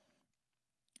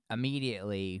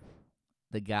immediately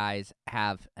the guys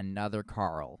have another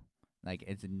Carl. Like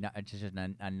it's just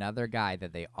another guy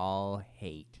that they all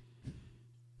hate.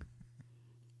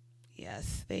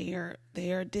 Yes, they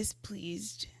are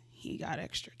displeased. He got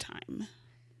extra time.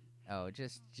 Oh,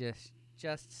 just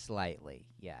slightly.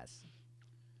 Yes.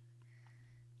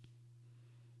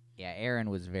 Yeah, Aaron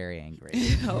was very angry.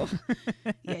 Oh.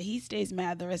 Yeah, he stays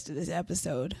mad the rest of this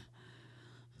episode.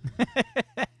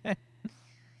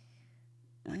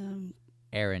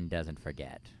 Aaron doesn't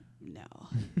forget. No.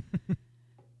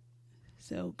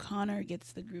 So Connor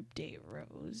gets the group date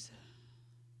rose.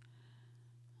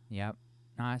 Yep.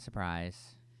 Not a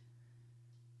surprise.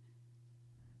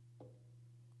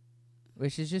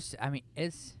 Which is just, I mean,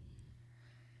 it's...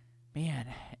 Man,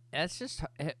 that's just...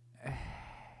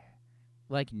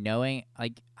 like knowing,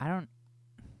 like I don't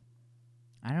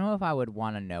know if I would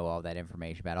want to know all that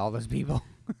information about all those people.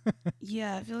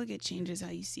 Yeah, I feel like it changes how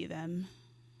you see them.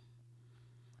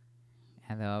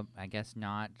 And though I guess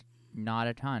not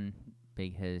a ton,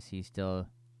 because he still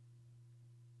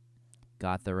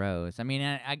got the rose. I mean,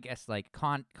 I guess like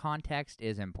context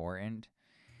is important.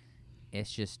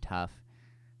 It's just tough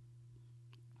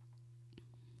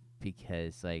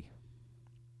because like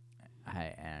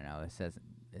I don't know. This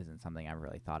isn't something I've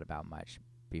really thought about much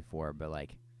before, but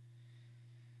like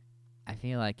I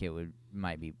feel like it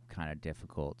might be kind of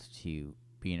difficult to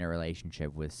be in a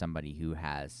relationship with somebody who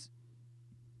has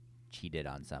cheated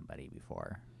on somebody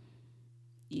before.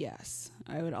 Yes,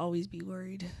 I would always be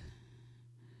worried.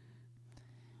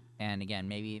 And again,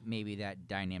 maybe that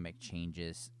dynamic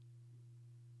changes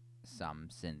some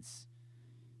since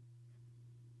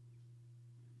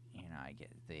I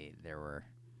get there were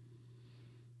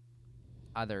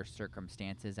other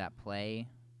circumstances at play,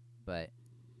 but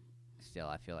still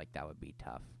I feel like that would be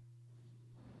tough.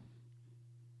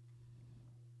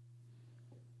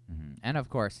 Mm-hmm. And of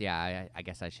course, yeah, I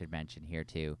guess I should mention here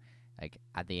too, like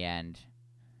at the end,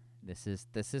 this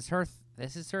is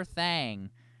her thing.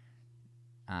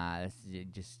 This is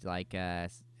just like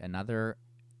another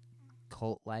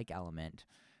cult-like element.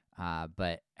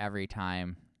 But every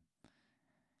time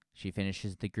she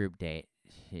finishes the group date,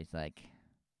 she's like,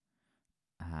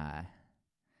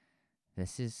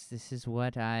 this is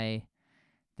what I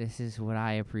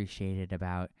appreciated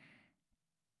about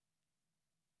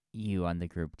you on the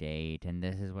group date, and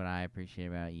this is what I appreciate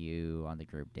about you on the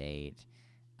group date.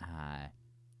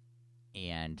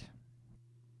 And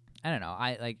I don't know.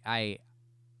 I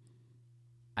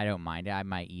don't mind it. I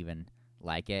might even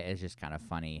like it. It's just kind of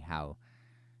funny how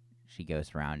she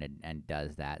goes around and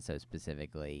does that so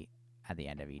specifically at the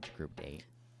end of each group date.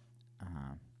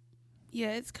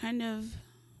 Yeah, it's kind of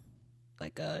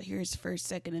like here's first,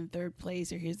 second, and third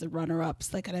place, or here's the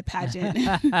runner-ups, like at a pageant.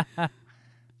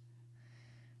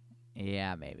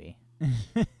 Yeah, maybe.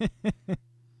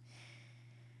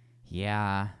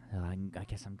 Yeah, I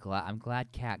guess I'm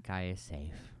glad Cat Guy is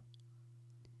safe.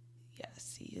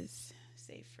 Yes, he is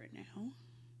safe for now.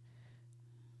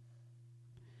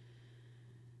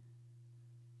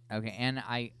 Okay, and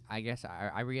I guess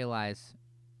I realize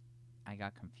I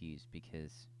got confused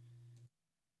because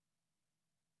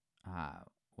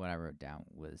what I wrote down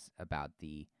was about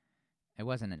it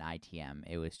wasn't an ITM,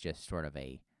 it was just sort of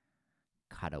a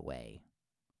cutaway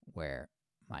where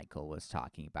Michael was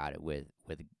talking about it with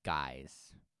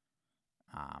guys.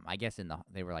 I guess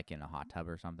they were like in a hot tub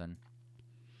or something,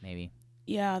 maybe.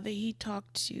 Yeah, he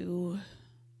talked to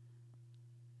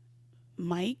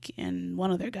Mike and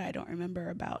one other guy I don't remember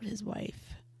about his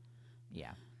wife.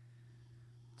 Yeah.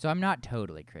 So I'm not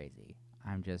totally crazy.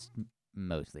 I'm just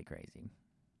mostly crazy.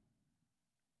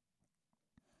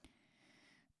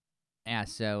 Yeah,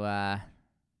 so how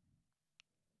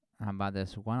about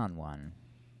this one-on-one?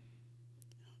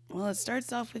 Well, it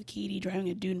starts off with Katie driving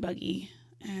a dune buggy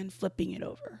and flipping it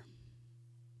over.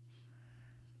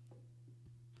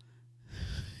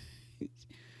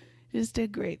 Just a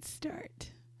great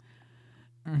start.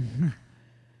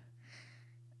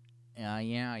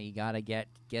 Yeah, you gotta get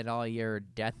all your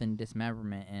death and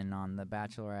dismemberment in on the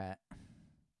Bachelorette.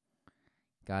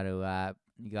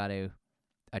 You gotta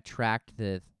attract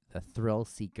the thrill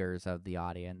seekers of the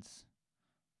audience.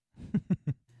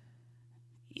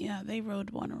 Yeah, they rode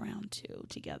one around too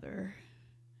together.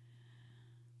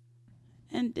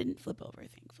 And didn't flip over,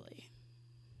 thankfully.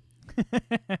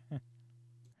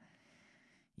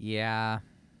 Yeah.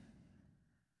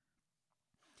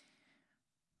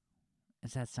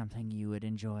 Is that something you would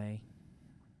enjoy?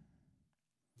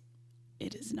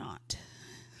 It is not.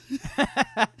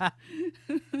 I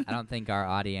don't think our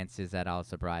audience is at all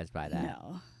surprised by that.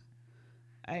 No.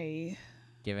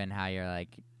 Given how you're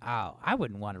like, oh, I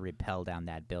wouldn't want to rappel down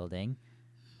that building.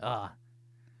 Ugh.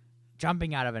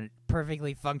 Jumping out of a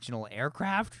perfectly functional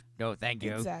aircraft? No, thank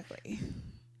you. Exactly.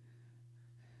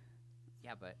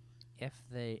 Yeah, but if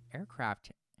the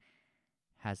aircraft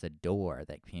has a door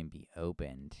that can be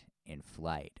opened in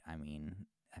flight, I mean,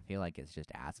 I feel like it's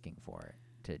just asking for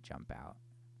it to jump out.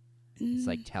 It's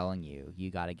like telling you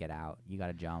got to get out. You got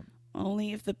to jump.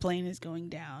 Only if the plane is going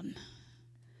down.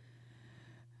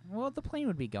 Well, the plane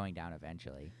would be going down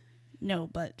eventually. No,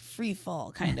 but free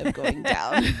fall kind of going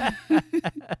down.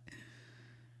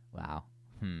 Wow.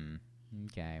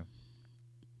 Okay.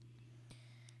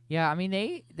 Yeah, I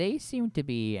mean, they seem to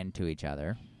be into each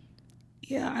other.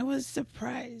 Yeah, I was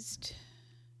surprised.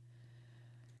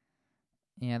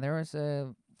 Yeah, there was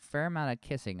a fair amount of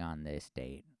kissing on this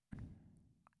date.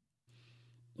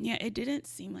 Yeah, it didn't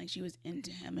seem like she was into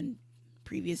him in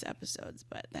previous episodes,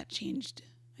 but that changed,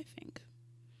 I think.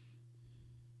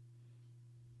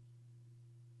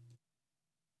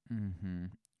 Mm-hmm.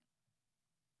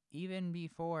 Even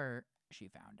before she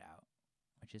found out,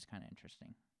 which is kind of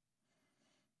interesting.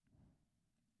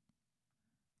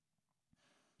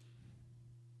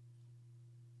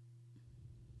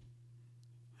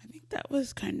 I think that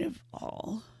was kind of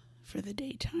all for the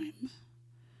daytime.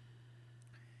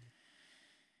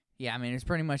 Yeah, I mean, it's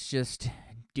pretty much just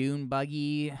dune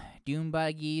buggies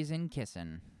and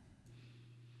kissing.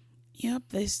 Yep,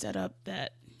 they set up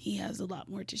that he has a lot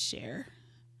more to share,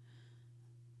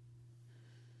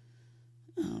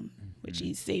 which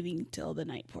he's saving till the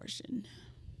night portion.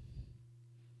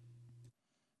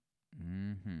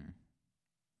 Mm-hmm.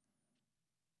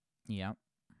 Yep.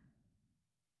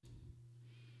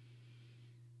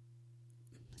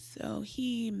 So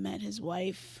he met his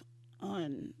wife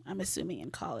on, I'm assuming, in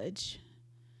college.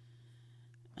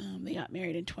 They got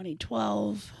married in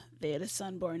 2012. They had a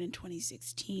son born in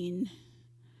 2016.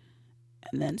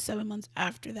 And then 7 months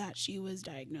after that, she was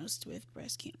diagnosed with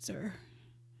breast cancer.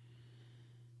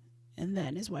 And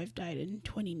then his wife died in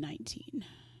 2019.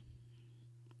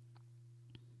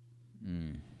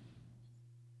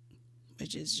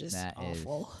 Which is just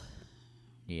awful.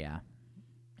 Yeah,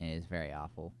 it is very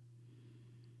awful.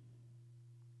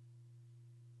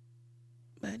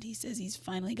 But he says he's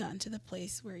finally gotten to the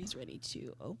place where he's ready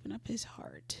to open up his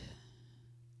heart.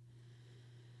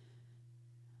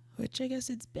 Which I guess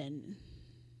it's been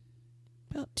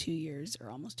about 2 years, or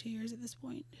almost 2 years at this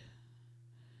point.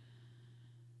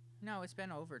 No, it's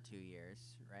been over 2 years,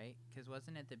 right? Because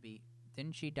wasn't it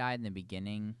didn't she die in the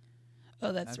beginning?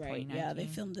 Oh, that's right. Yeah, they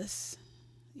filmed this.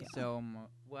 Yeah. So,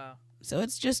 So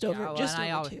it's just over, over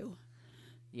 2.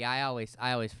 Yeah, I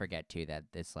always forget too that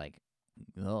it's like,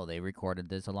 oh, they recorded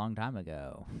this a long time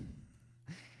ago.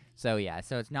 So yeah,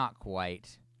 so it's not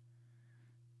quite.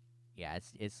 Yeah,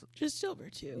 it's just over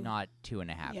 2. Not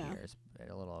 2.5 years, but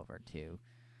a little over 2.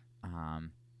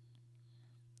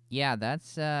 Yeah,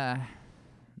 that's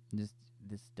just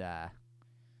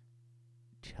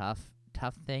tough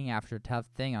thing after tough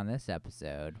thing on this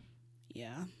episode.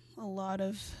 Yeah, a lot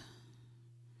of,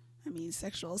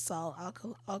 sexual assault,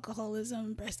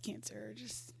 alcoholism, breast cancer,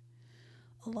 just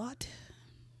a lot.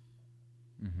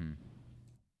 Mm-hmm.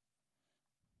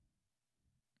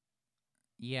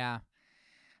 Yeah.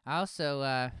 I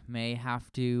also may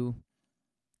have to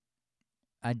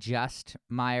adjust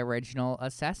my original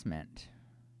assessment.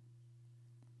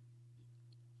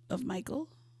 Of Michael?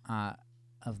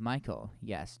 Of Michael,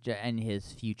 yes. And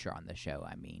his future on the show,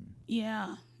 I mean.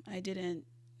 Yeah, I didn't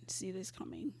see this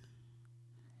coming.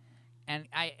 And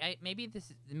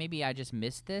maybe I just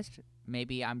missed this.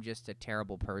 Maybe I'm just a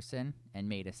terrible person and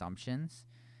made assumptions,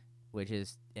 which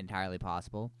is entirely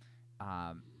possible.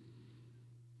 And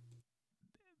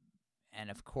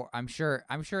of course, I'm sure too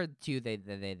I'm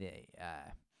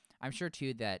sure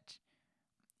too that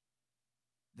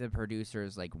the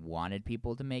producers like wanted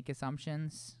people to make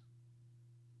assumptions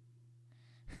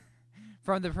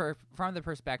from the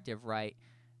perspective, right,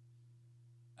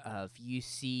 of you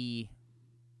see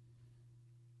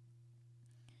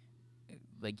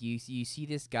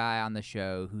this guy on the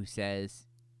show who says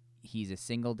he's a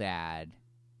single dad,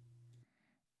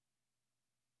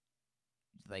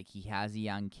 like he has a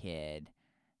young kid,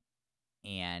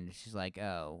 and she's like,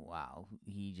 oh wow,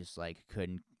 he just like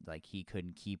couldn't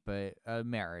keep a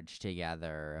marriage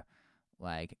together,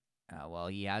 like well,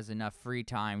 he has enough free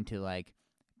time to like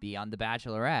be on The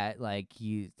Bachelorette, like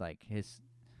he's like his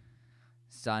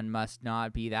son must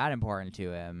not be that important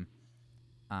to him,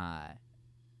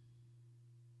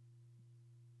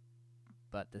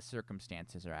 but the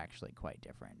circumstances are actually quite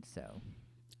different. So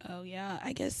oh yeah,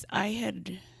 I guess I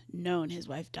had known his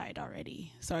wife died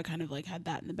already, so I kind of like had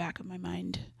that in the back of my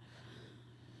mind.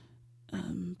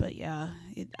 But yeah,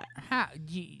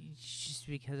 just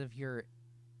because of your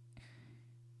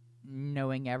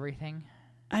knowing everything.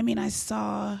 I mean, I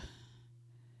saw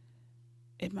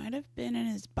it might have been in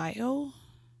his bio,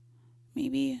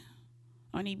 maybe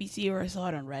on ABC, or I saw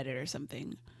it on Reddit or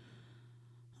something.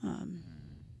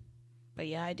 But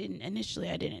yeah, I didn't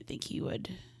think he would.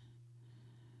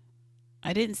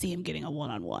 I didn't see him getting a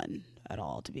one-on-one at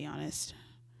all, to be honest.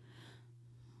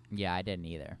 Yeah, I didn't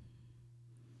either.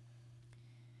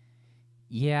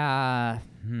 Yeah.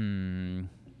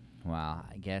 Well,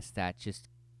 I guess that just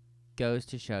goes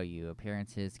to show you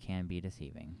appearances can be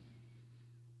deceiving.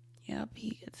 Yep,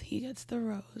 he gets the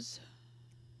rose.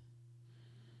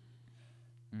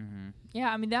 Mm-hmm.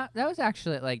 Yeah, I mean that was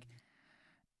actually like.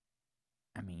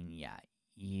 I mean, yeah,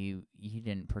 you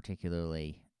didn't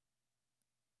particularly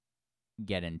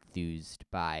get enthused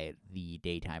by the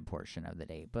daytime portion of the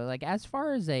day. But like as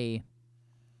far as a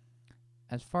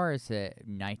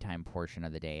nighttime portion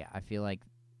of the day, I feel like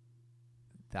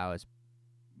that was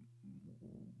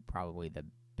probably the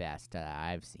best that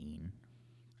I've seen.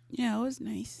 Yeah, it was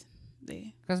nice.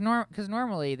 Because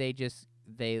normally they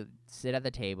sit at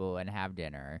the table and have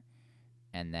dinner,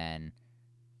 and then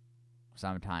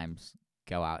sometimes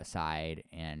go outside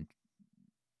and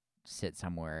sit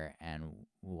somewhere and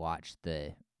watch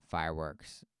the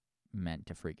fireworks meant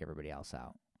to freak everybody else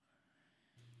out.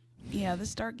 Yeah, the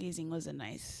stargazing was a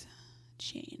nice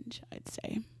change, I'd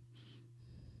say.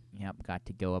 Yep, got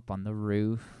to go up on the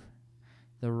roof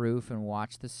and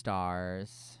watch the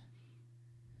stars.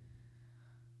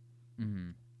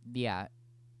 Yeah.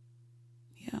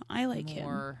 Yeah, I like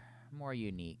him. More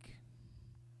unique.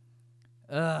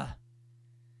 Ugh.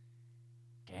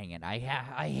 Dang it! I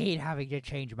hate having to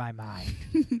change my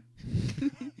mind.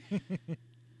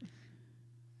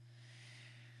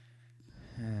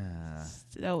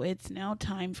 So it's now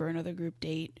time for another group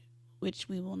date, which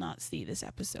we will not see this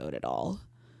episode at all.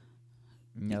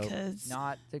 No,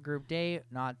 not the group date,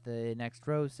 not the next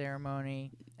rose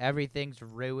ceremony. Everything's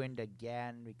ruined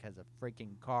again because of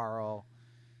freaking Carl.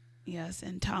 Yes,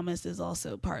 and Thomas is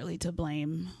also partly to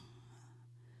blame.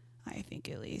 I think,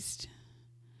 at least.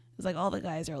 It's like all the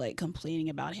guys are like complaining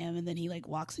about him, and then he like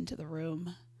walks into the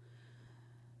room.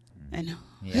 And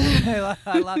yeah,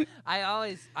 I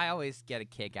always get a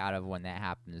kick out of when that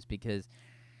happens, because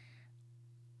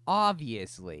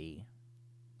obviously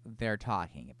they're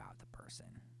talking about the person.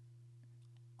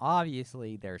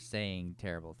 Obviously they're saying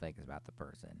terrible things about the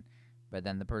person, but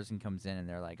then the person comes in and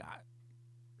they're like,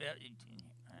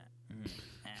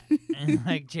 and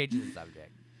like changes the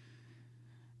subject.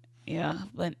 Yeah,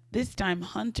 but this time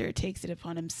Hunter takes it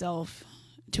upon himself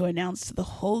to announce to the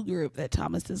whole group that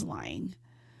Thomas is lying.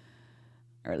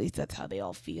 Or at least that's how they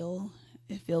all feel.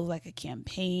 It feels like a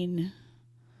campaign.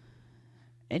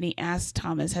 And he asks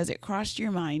Thomas, has it crossed your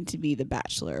mind to be the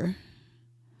Bachelor?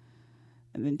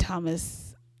 And then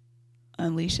Thomas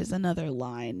unleashes another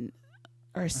line,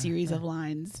 or a series of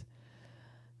lines.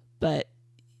 But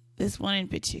this one in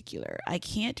particular, I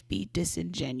can't be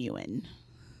disingenuine.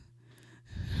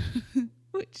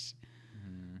 Which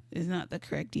is not the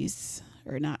correct use,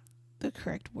 or not the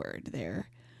correct word there.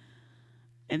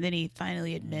 And then he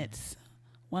finally admits,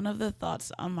 one of the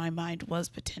thoughts on my mind was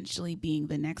potentially being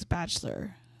the next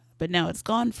Bachelor, but now it's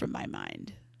gone from my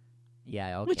mind.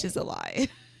 Yeah, okay. Which is a lie.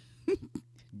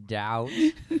 Doubt.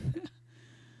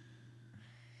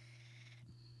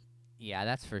 Yeah,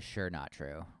 that's for sure not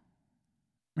true.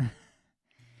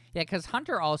 Yeah, because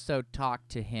Hunter also talked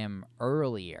to him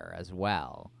earlier as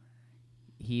well.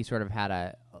 He sort of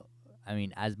had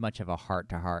as much of a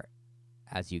heart-to-heart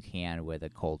as you can with a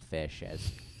cold fish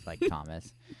as like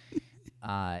Thomas.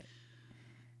 And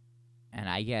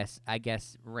I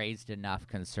guess raised enough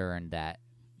concern that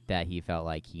he felt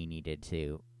like he needed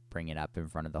to bring it up in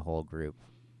front of the whole group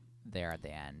there at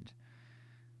the end.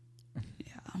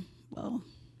 Yeah, well,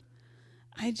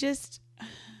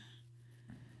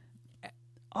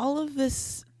 all of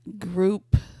this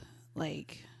group,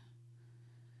 like,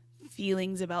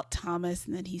 feelings about Thomas,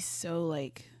 and that he's so,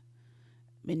 like,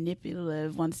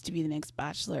 manipulative, wants to be the next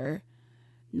Bachelor,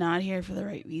 not here for the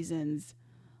right reasons.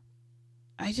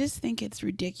 I just think it's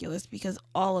ridiculous, because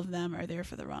all of them are there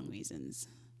for the wrong reasons.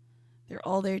 They're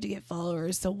all there to get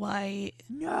followers, so why...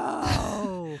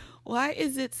 No! Why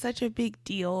is it such a big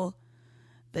deal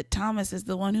that Thomas is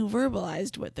the one who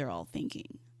verbalized what they're all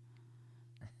thinking?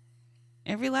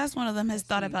 Every last one of them has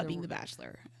thought about being the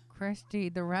Bachelor. Christy,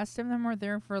 the rest of them are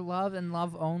there for love and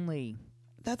love only.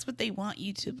 That's what they want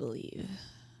you to believe.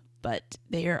 But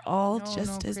they are all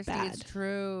just as Christy, bad. It's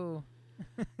true.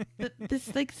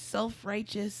 This like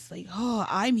self-righteous, like, oh,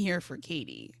 I'm here for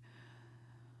Katie.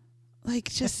 Like,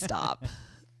 just stop.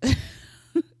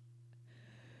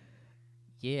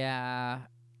 Yeah.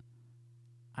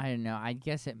 I don't know. I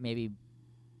guess it maybe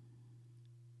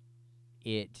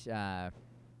it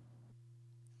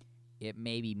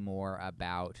may be more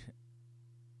about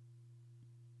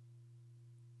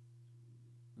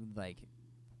like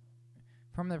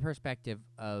from the perspective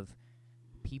of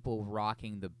people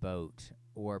rocking the boat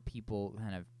or people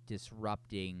kind of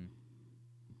disrupting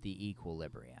the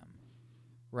equilibrium.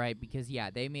 Right? Because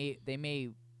they may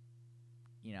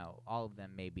all of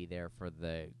them may be there for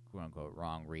the quote unquote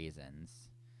wrong reasons.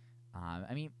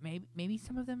 I mean, maybe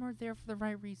some of them are there for the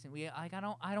right reason. I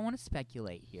don't want to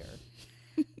speculate here.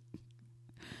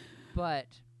 But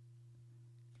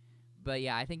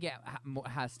yeah, I think it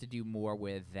has to do more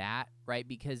with that, right?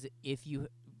 Because if you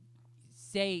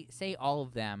say all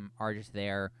of them are just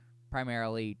there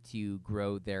primarily to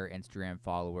grow their Instagram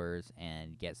followers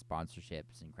and get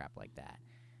sponsorships and crap like that.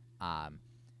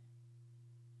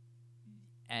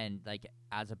 And like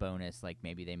as a bonus, like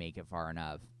maybe they make it far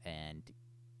enough and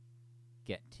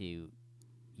get to,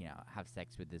 have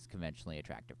sex with this conventionally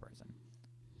attractive person.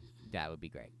 That would be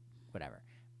great. Whatever.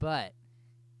 But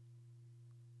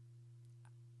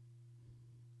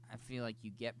I feel like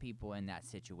you get people in that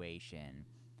situation,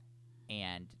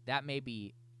 and that may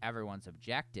be everyone's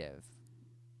objective,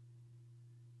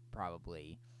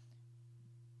 probably.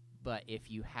 But if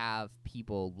you have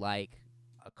people like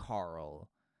a Carl,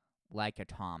 like a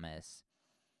Thomas,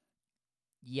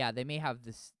 yeah, they may have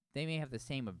the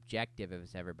same objective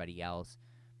as everybody else,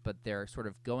 but they're sort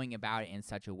of going about it in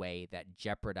such a way that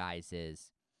jeopardizes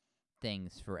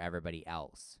things for everybody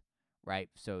else, right?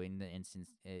 So in the instance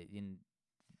in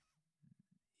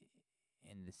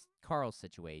this Carl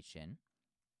situation,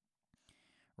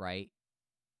 right?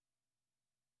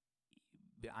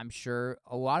 I'm sure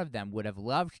a lot of them would have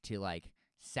loved to like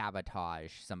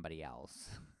sabotage somebody else.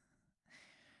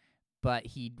 But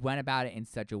he went about it in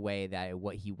such a way that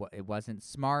it wasn't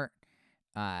smart.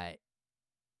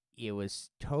 It was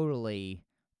totally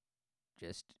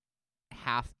just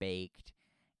half-baked,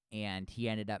 and he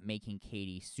ended up making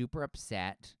Katie super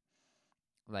upset.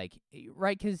 Like,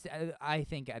 right, because I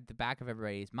think at the back of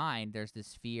everybody's mind, there's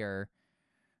this fear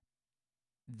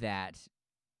that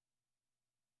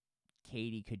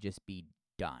Katie could just be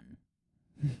done.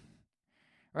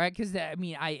 Right? Because, I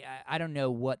mean, I don't know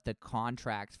what the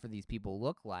contracts for these people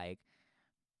look like,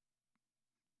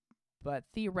 but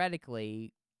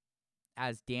theoretically,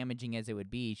 as damaging as it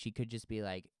would be, she could just be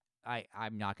like,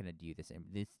 I'm not going to do this.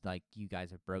 This, like, you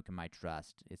guys have broken my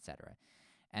trust, etc.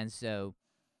 And so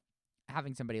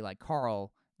having somebody like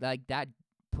Carl, like, that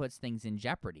puts things in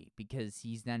jeopardy because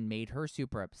he's then made her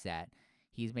super upset.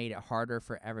 He's made it harder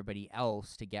for everybody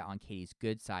else to get on Katie's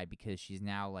good side because she's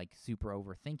now, like, super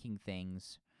overthinking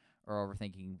things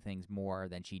more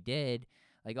than she did.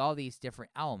 Like, all these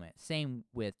different elements. Same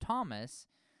with Thomas.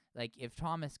 Like, if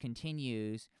Thomas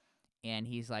continues and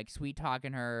he's, like,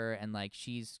 sweet-talking her and, like,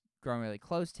 she's growing really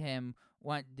close to him,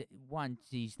 one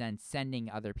she's then sending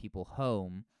other people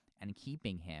home and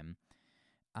keeping him,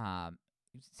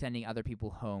 sending other people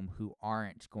home who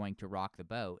aren't going to rock the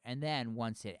boat. And then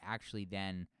once it actually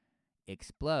then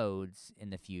explodes in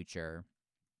the future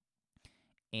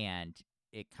and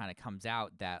it kind of comes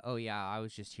out that, oh yeah, I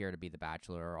was just here to be the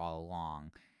bachelor all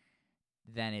along,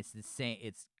 then it's the same.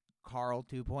 It's Carl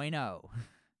 2.0,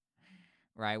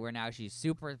 right? Where now she's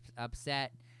super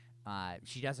upset.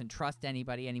 She doesn't trust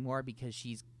anybody anymore because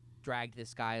she's dragged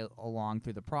this guy along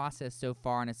through the process so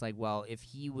far. And it's like, well, if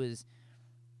he was,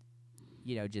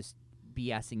 just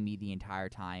BSing me the entire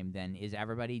time, then is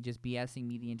everybody just BSing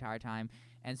me the entire time?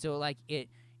 And so, like,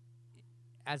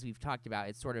 as we've talked about,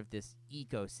 it's sort of this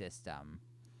ecosystem,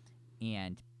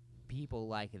 and people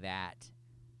like that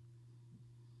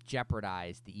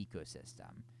jeopardize the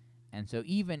ecosystem. And so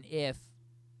even if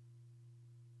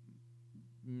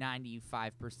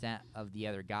 95% of the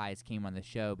other guys came on the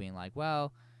show being like,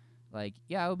 well, like,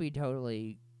 yeah, it would be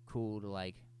totally cool to,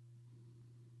 like,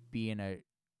 be in a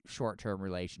short-term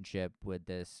relationship with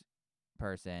this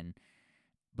person,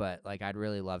 but, like, I'd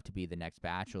really love to be the next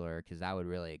bachelor because that would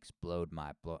really explode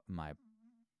my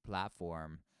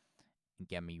platform and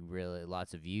get me really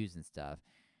lots of views and stuff.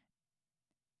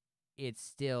 It's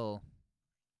still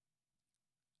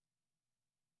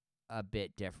a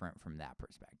bit different from that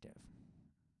perspective.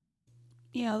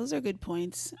 Yeah, those are good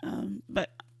points.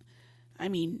 But I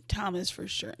mean, Thomas for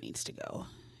sure needs to go.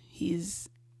 He's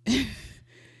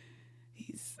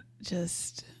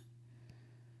just,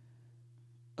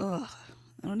 ugh.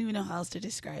 I don't even know how else to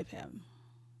describe him.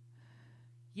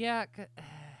 Yeah,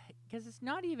 because it's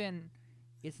not even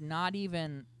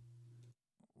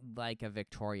like a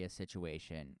Victoria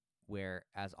situation where,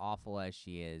 as awful as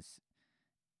she is,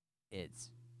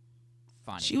 it's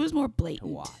funny. She was more to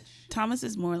blatant. watch. Thomas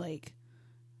is more like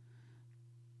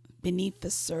beneath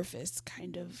the surface,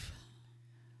 kind of.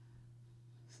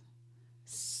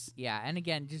 Yeah, and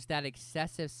again, just that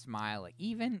excessive smile. Like,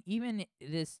 even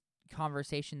this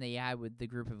conversation they had with the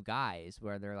group of guys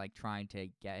where they're, like, trying to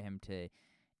get him to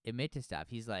admit to stuff.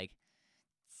 He's, like,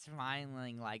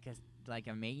 smiling like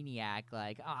a maniac.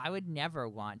 Like, oh, I would never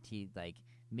want to, like,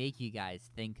 make you guys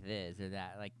think this or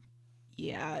that. Like,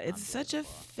 yeah, it's such a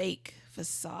fake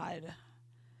facade.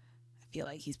 I feel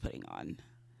like he's putting on.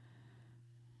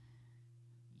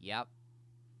 Yep,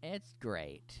 it's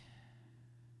great.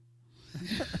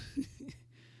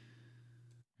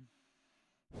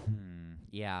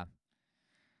 Yeah.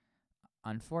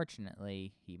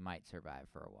 Unfortunately, he might survive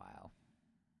for a while.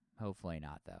 Hopefully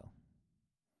not, though.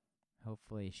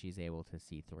 Hopefully she's able to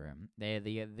see through him.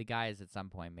 The guys at some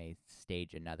point may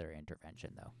stage another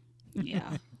intervention, though.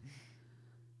 Yeah.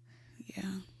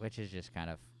 Yeah. Which is just kind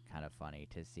of funny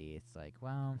to see. It's like,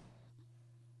 well,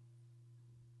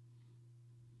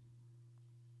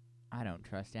 I don't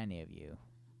trust any of you.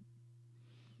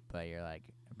 But you're like,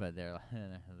 but they're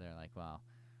like, well,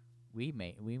 we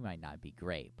might not be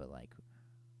great, but like,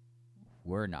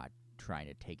 we're not trying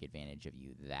to take advantage of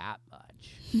you that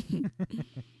much.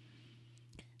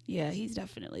 Yeah, he's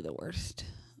definitely the worst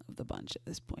of the bunch at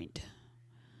this point.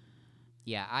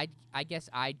 Yeah, I guess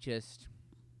I just,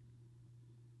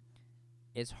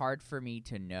 it's hard for me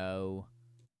to know,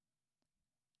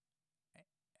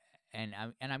 and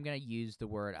I'm gonna use the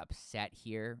word upset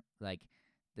here. Like,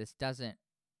 this doesn't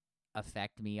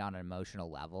affect me on an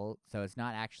emotional level, so it's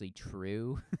not actually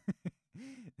true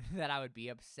that I would be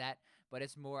upset, but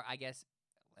it's more, I guess,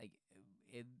 like,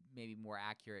 it may be more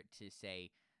accurate to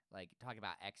say, like, talk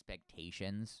about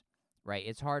expectations, right?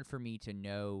 It's hard for me to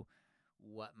know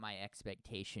what my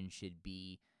expectation should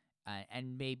be,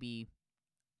 and maybe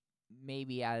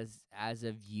as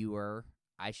a viewer,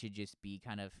 I should just be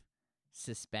kind of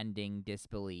suspending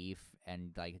disbelief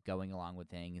and like going along with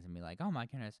things and be like, oh my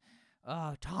goodness,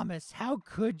 oh Thomas, how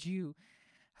could you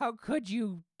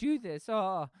do this?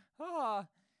 Oh.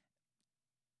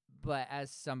 But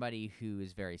as somebody who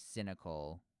is very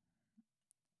cynical,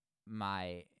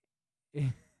 my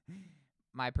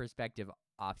my perspective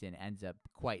often ends up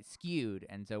quite skewed.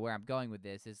 And so where I'm going with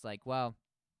this is like, well,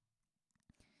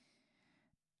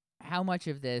 how much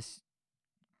of this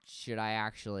should I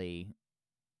actually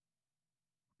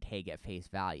take at face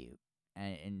value?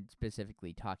 And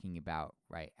specifically talking about,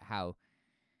 right, how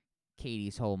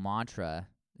Katie's whole mantra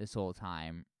this whole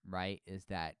time, right, is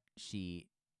that she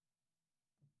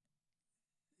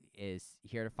is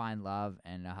here to find love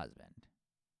and a husband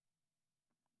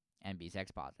and be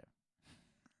sex positive.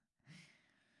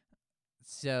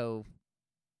 So,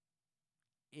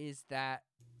 is that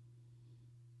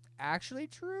actually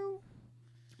true?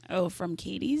 Oh, from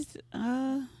Katie's?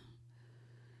 I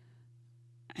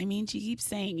mean, she keeps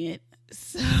saying it,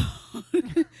 so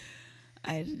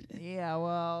Yeah,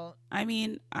 well, I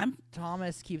mean,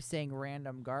 Thomas keeps saying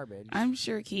random garbage. I'm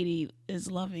sure Katie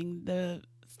is loving the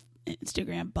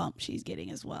Instagram bump she's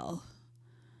getting as well,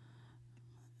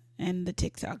 and the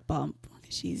TikTok bump.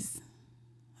 She's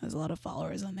has a lot of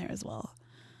followers on there as well.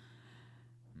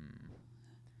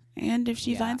 And if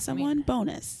she finds someone,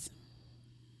 bonus.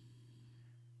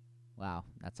 Wow,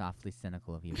 that's awfully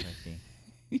cynical of you, Christy.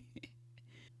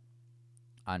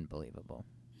 Unbelievable.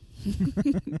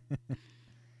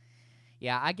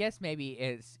 Yeah, I guess maybe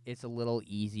it's a little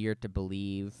easier to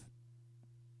believe,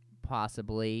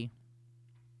 possibly,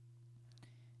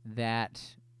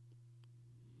 that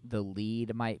the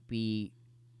lead might be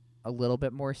a little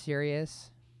bit more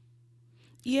serious.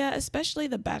 Yeah, especially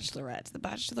the Bachelorettes. The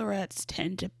Bachelorettes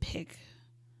tend to pick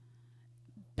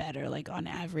better, like on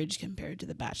average, compared to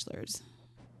the Bachelors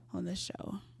on this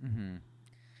show.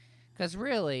 Because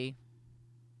really,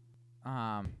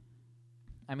 I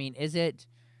mean,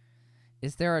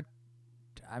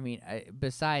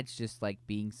 besides just like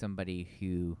being somebody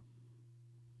who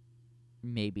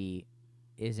maybe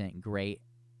isn't great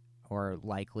or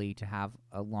likely to have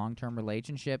a long-term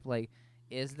relationship, like,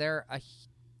 is there a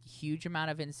huge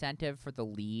amount of incentive for the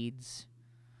leads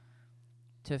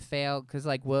to fail? Because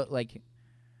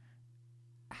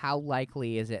how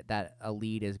likely is it that a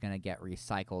lead is going to get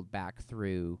recycled back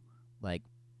through like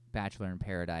Bachelor in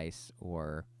Paradise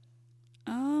or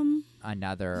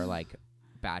another like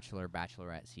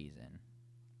Bachelorette season?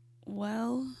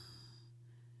 Well,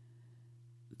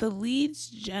 the leads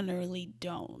generally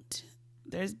don't.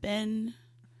 There's been,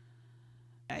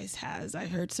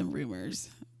 I've heard some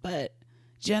rumors, but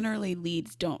generally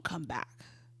leads don't come back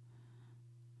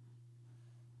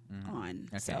on.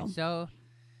 Okay, so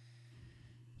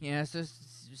yeah,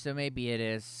 so maybe it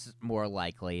is more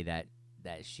likely that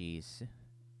she's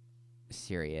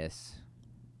serious.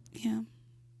 Yeah.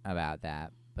 About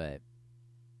that, but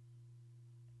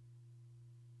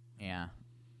yeah,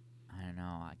 I don't know.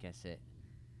 I guess I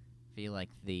feel like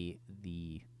the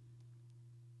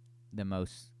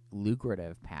most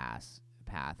lucrative path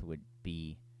would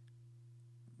be,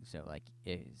 so like,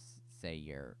 say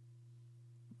you're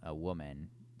a woman,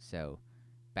 so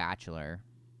Bachelor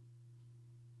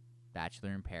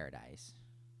in Paradise,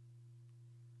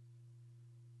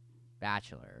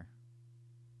 Bachelor,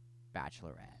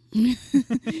 Bachelorette.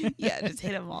 Yeah, just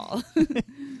hit them all.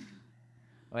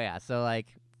 Oh yeah, so like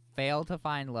fail to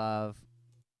find love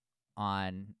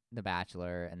on The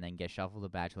Bachelor and then get shuffled to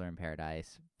Bachelor in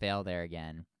Paradise, fail there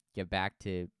again, get back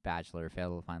to Bachelor,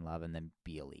 fail to find love, and then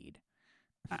be a lead.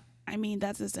 I mean,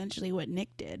 that's essentially what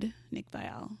Nick did, Nick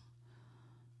Viall.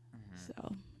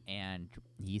 So. And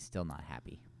he's still not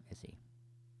happy, is he?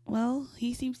 Well,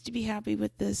 he seems to be happy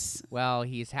with this. Well,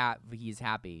 he's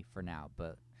happy for now,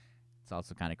 but it's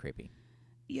also kind of creepy.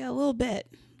 Yeah, a little bit.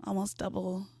 Almost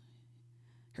double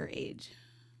her age.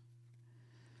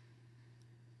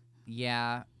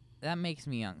 Yeah, that makes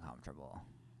me uncomfortable.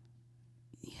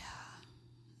 Yeah.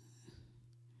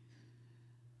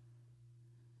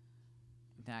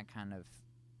 That kind of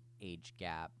age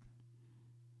gap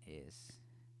is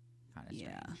kind of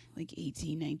strange. Yeah, like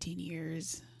 18, 19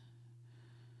 years.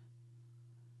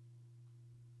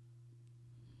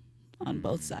 On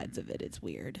both sides of it, it's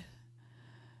weird.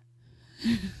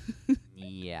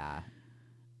 Yeah.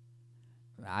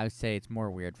 I would say it's more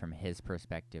weird from his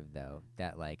perspective, though.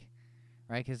 That, like,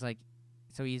 right? Because, like,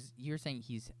 so you're saying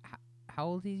he's, how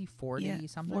old is he? 40 yeah,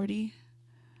 something? 40.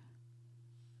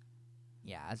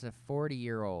 Yeah, as a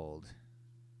 40-year-old,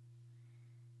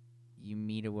 you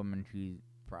meet a woman who's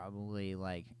probably,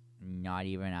 like, not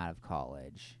even out of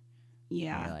college.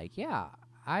 Yeah. And you're like, yeah,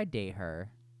 I'd date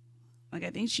her. Like, I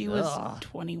think she was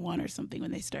 21 or something when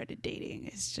they started dating.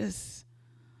 It's just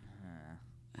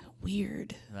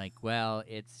weird. Like, well,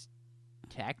 it's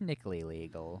technically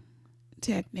legal.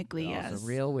 Technically, We're yes. also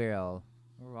real weird.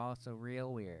 We're also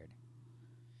real weird.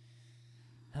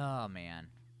 Oh, man.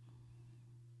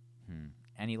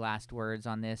 Any last words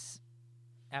on this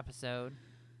episode?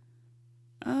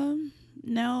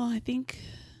 No, I think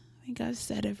I've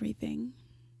said everything.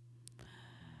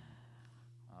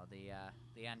 Well, the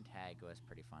end tag was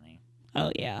pretty funny.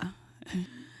 Oh, yeah.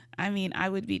 I mean, I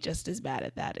would be just as bad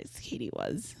at that as Katie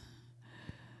was.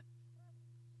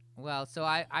 Well, so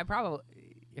I probably,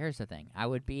 here's the thing.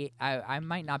 I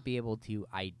might not be able to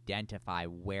identify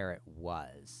where it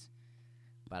was,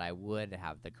 but I would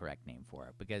have the correct name for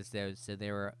it because this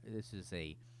is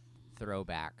a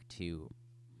throwback to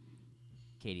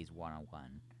Katie's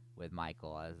one-on-one with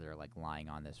Michael as they're like lying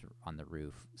on the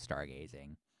roof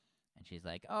stargazing, and she's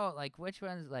like, "Oh, like which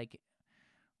ones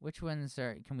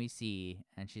can we see?"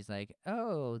 And she's like,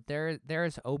 "Oh,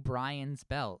 there's O'Brien's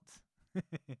belt,"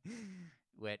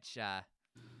 which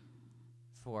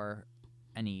for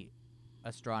any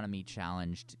astronomy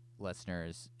challenged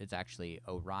listeners, it's actually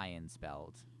Orion's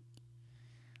belt.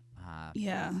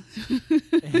 Yeah.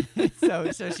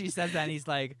 So she says that, and he's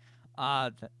like,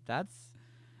 that's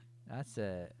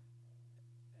a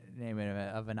name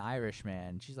of an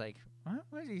Irishman. She's like,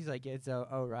 what? He's like, it's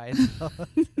Orion's belt.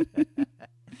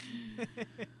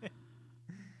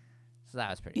 So that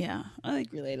was pretty. Yeah, I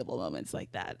like relatable moments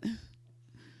like that.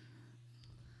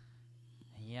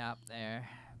 Yep,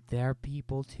 they're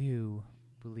people too,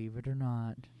 believe it or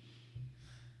not.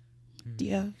 Do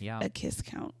you have a kiss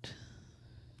count?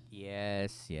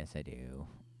 Yes, I do.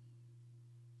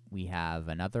 We have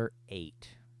another 8.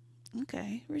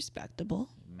 Okay, respectable.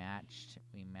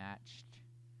 We matched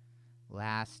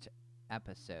last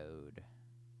episode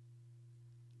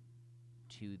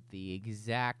to the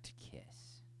exact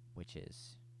kiss, which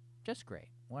is just great.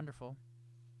 Wonderful.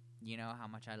 You know how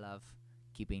much I love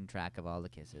keeping track of all the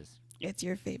kisses. It's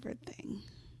your favorite thing.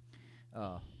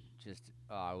 I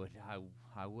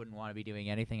wouldn't want to be doing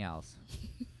anything else.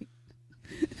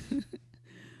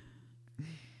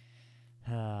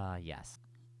 Yes.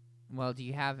 Well, do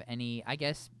you have any, I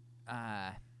guess,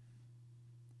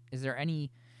 is there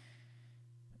any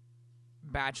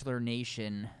Bachelor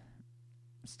Nation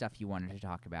stuff you wanted to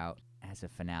talk about as a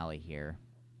finale here?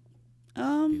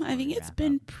 I think it's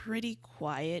been pretty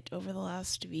quiet over the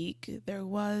last week. There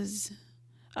was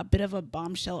a bit of a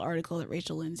bombshell article that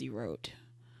Rachel Lindsay wrote,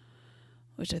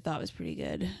 which I thought was pretty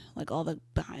good. Like all the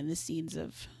behind the scenes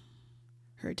of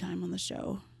her time on the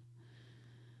show.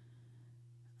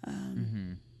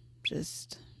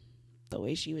 Just the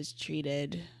way she was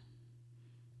treated,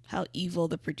 how evil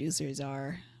the producers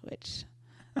are, which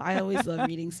I always love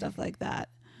reading stuff like that.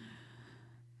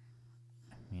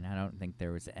 I mean, I don't think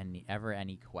there was ever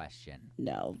any question.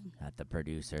 No. That the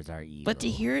producers are evil. But to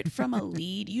hear it from a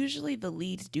lead, usually the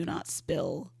leads do not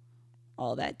spill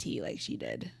all that tea like she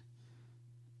did.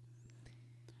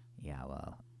 Yeah,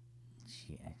 well,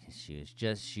 she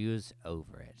was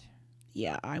over it.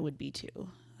 Yeah, I would be too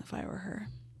if I were her.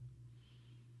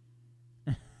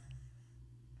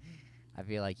 I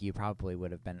feel like you probably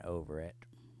would have been over it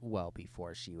well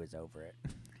before she was over it.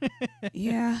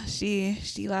 Yeah, she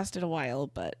lasted a while,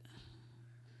 but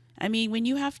I mean, when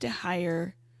you have to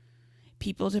hire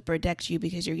people to protect you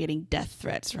because you're getting death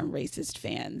threats from racist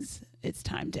fans, it's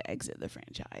time to exit the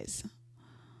franchise.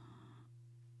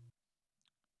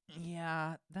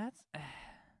 Yeah,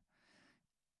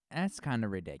 That's kind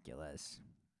of ridiculous.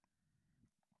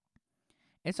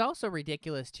 It's also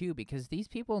ridiculous too because these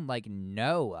people like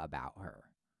know about her.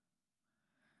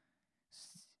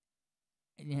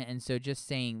 And so just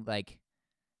saying like,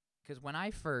 because when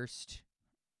I first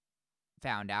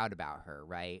found out about her,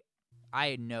 right,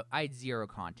 I had zero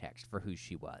context for who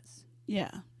she was.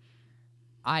 Yeah.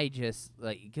 I just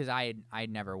like because I'd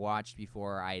never watched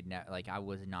before. I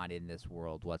was not in this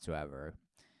world whatsoever.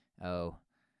 Oh,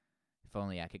 if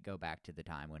only I could go back to the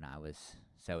time when I was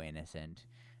so innocent.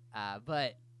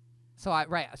 But so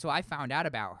I found out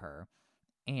about her,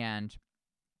 and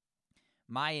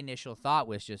my initial thought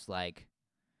was just like,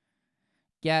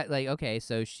 yeah, like okay,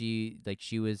 so she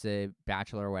was a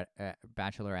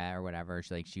bachelorette or whatever.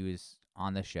 She was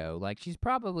on the show. Like she's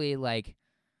probably like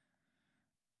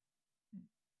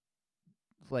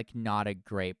not a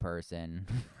great person,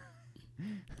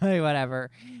 like whatever.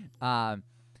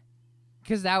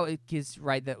 Because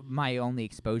that my only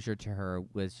exposure to her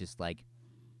was just like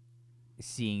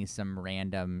seeing some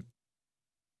random,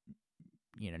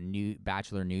 new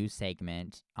Bachelor news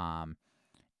segment. And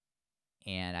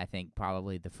I think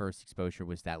probably the first exposure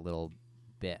was that little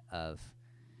bit of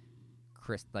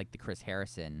the Chris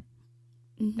Harrison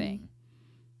thing.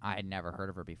 I had never heard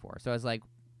of her before, so I was like,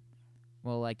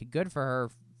 well, like good for her,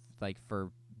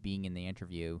 for being in the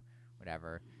interview,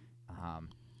 whatever,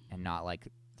 and not like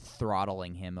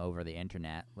throttling him over the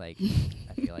internet. Like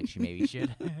I feel like she maybe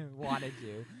should wanted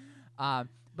to.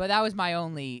 But that was my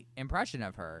only impression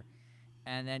of her,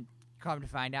 and then come to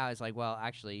find out, it's like, well,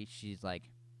 actually, she's like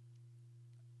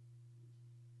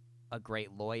a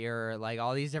great lawyer, like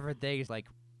all these different things. Like,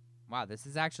 wow, this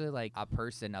is actually like a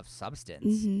person of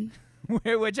substance,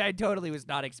 which I totally was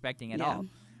not expecting at all.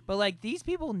 But like these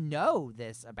people know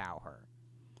this about her.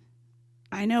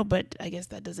 I know, but I guess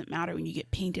that doesn't matter when you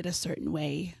get painted a certain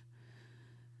way.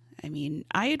 I mean,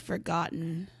 I had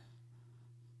forgotten,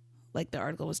 like the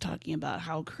article was talking about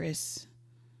how Chris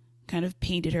kind of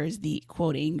painted her as the,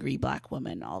 quote, angry black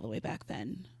woman all the way back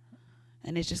then.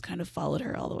 And it's just kind of followed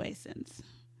her all the way since.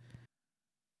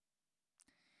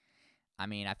 I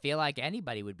mean, I feel like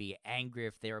anybody would be angry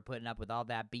if they were putting up with all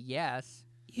that BS.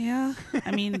 Yeah.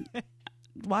 I mean,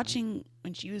 watching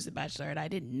when she was a Bachelorette, I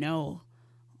didn't know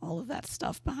all of that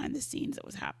stuff behind the scenes that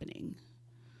was happening.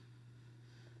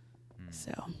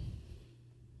 So.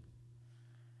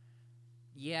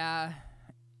 Yeah.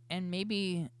 And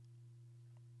maybe,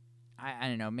 I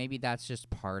don't know, maybe that's just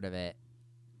part of it,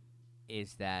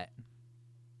 is that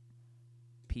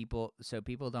people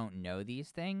don't know these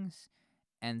things.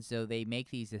 And so they make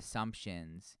these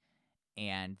assumptions,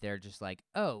 and they're just like,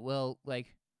 oh, well,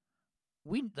 like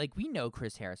we know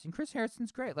Chris Harrison. Chris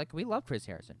Harrison's great. Like we love Chris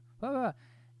Harrison. Blah, blah, blah.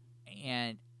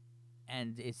 And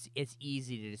it's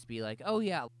easy to just be like, oh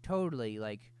yeah, totally.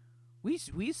 Like we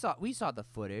saw the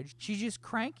footage. She's just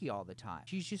cranky all the time.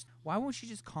 She's just, why won't she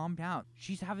just calm down?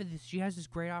 She has this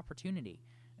great opportunity.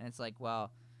 And it's like,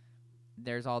 well,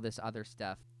 there's all this other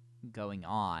stuff going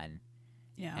on.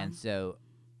 Yeah. And so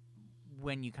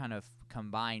when you kind of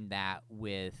combine that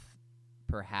with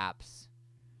perhaps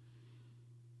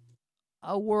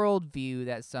a worldview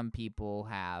that some people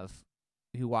have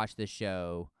who watch the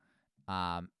show,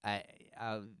 I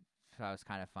was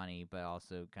kind of funny, but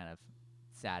also kind of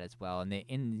sad as well. And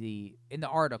in the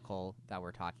article that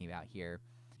we're talking about here,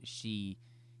 she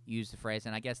used the phrase,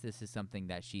 and I guess this is something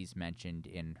that she's mentioned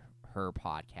in her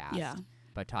podcast. Yeah.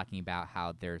 But talking about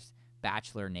how there's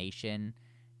Bachelor Nation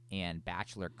and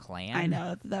Bachelor Clan. I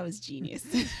know, that was genius.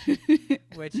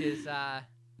 which is I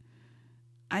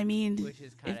mean, which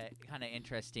is kind of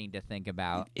interesting to think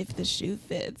about. If the shoe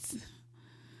fits.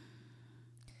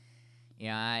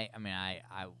 Yeah, I mean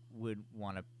I would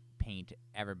want to paint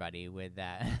everybody with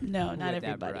that. No, with not that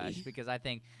everybody. brush, because I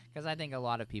think a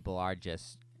lot of people are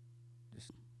just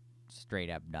straight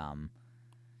up dumb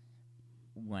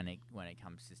when it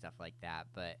comes to stuff like that.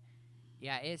 But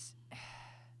yeah, it's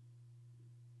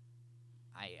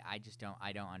I just don't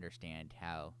understand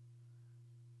how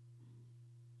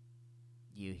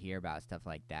you hear about stuff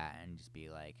like that and just be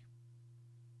like,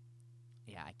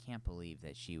 yeah, I can't believe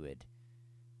that she would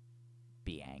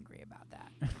be angry about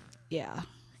that. Yeah.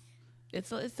 It's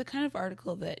the kind of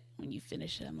article that when you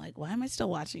finish it, I'm like, why am I still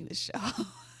watching this show?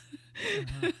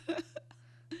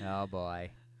 Oh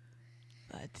boy.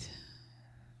 But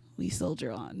we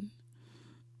soldier on.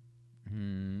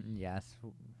 Yes,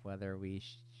 whether we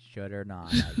should or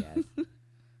not, I guess.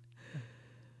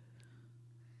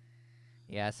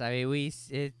 Yes, I mean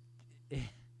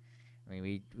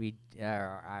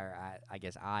I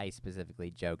guess I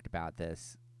specifically joked about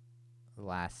this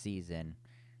last season,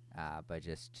 but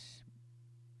just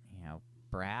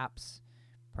perhaps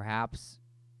perhaps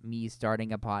me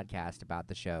starting a podcast about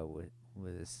the show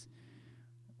was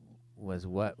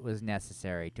what was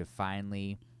necessary to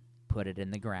finally put it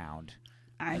in the ground.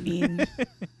 I mean,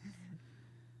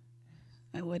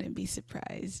 I wouldn't be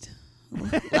surprised.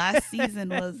 Last season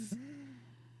was,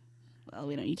 well,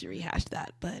 we don't need to rehash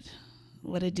that, but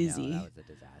what a doozy. No, that was a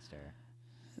disaster.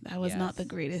 That was not the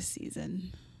greatest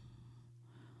season.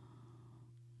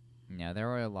 No, there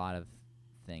were a lot of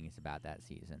things about that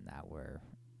season that were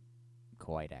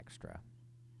quite extra.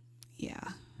 Yeah.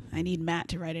 I need Matt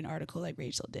to write an article like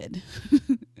Rachel did.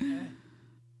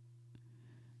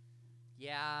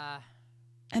 Yeah.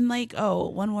 And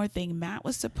one more thing. Matt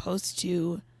was supposed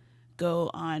to go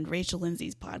on Rachel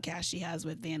Lindsay's podcast she has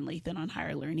with Van Lathan on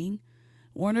Higher Learning.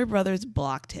 Warner Brothers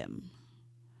blocked him.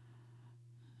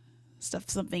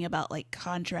 Something about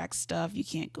contract stuff. You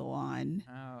can't go on.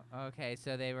 Oh, okay.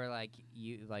 So they were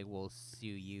we'll sue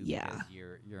you because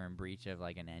you're in breach of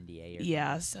an NDA or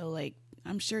something. So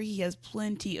I'm sure he has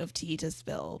plenty of tea to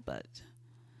spill, but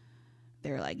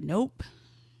they're like, nope.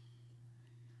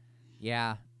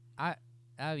 Yeah. That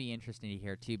would be interesting to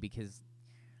hear too, because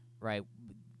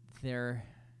there's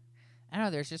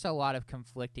just a lot of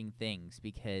conflicting things,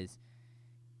 because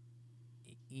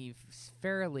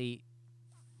fairly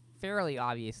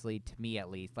obviously, to me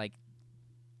at least,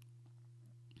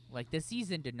 the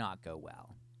season did not go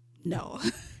well. No.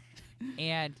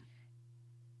 and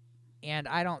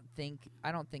I don't think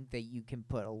that you can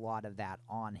put a lot of that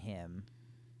on him.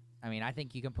 I mean, I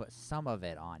think you can put some of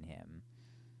it on him,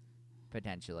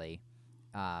 potentially,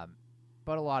 but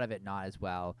a lot of it not as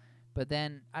well. But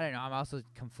then, I don't know, I'm also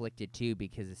conflicted too,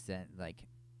 because it's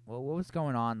what was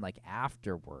going on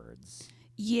afterwards?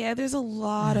 Yeah, there's a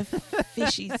lot of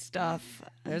fishy stuff.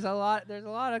 There's a lot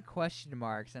of question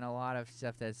marks and a lot of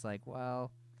stuff that's I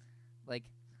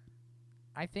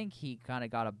think he kind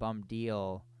of got a bum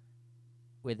deal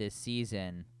with his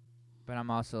season, but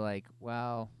I'm also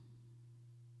well,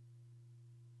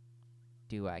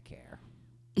 do I care?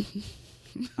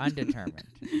 Undetermined.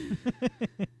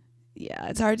 Yeah,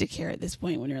 it's hard to care at this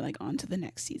point when you're on to the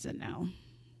next season now.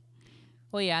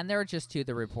 Well, yeah, and there were just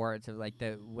the reports of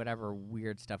the whatever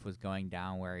weird stuff was going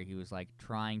down, where he was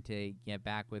trying to get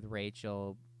back with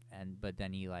Rachel, but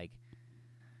then he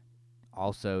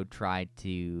also tried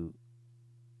to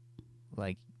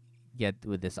get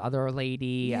with this other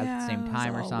lady at the same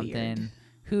time or something. Weird.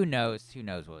 Who knows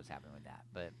what was happening with that?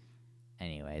 But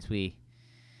anyways, we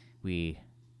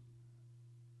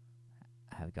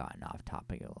have gotten off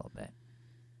topic a little bit.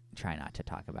 Try not to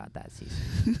talk about that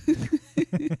season.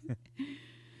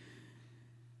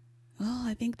 Well,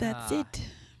 I think that's it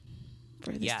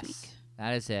for this week.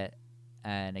 That is it.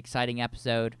 An exciting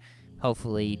episode.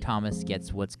 Hopefully Thomas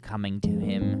gets what's coming to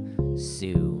him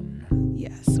soon.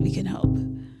 Yes, we can hope.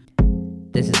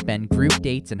 This has been Group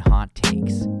Dates and Hot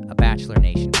Takes, a Bachelor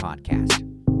Nation podcast.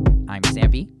 I'm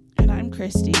Sampy. And I'm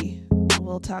Christy.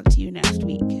 We'll talk to you next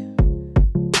week.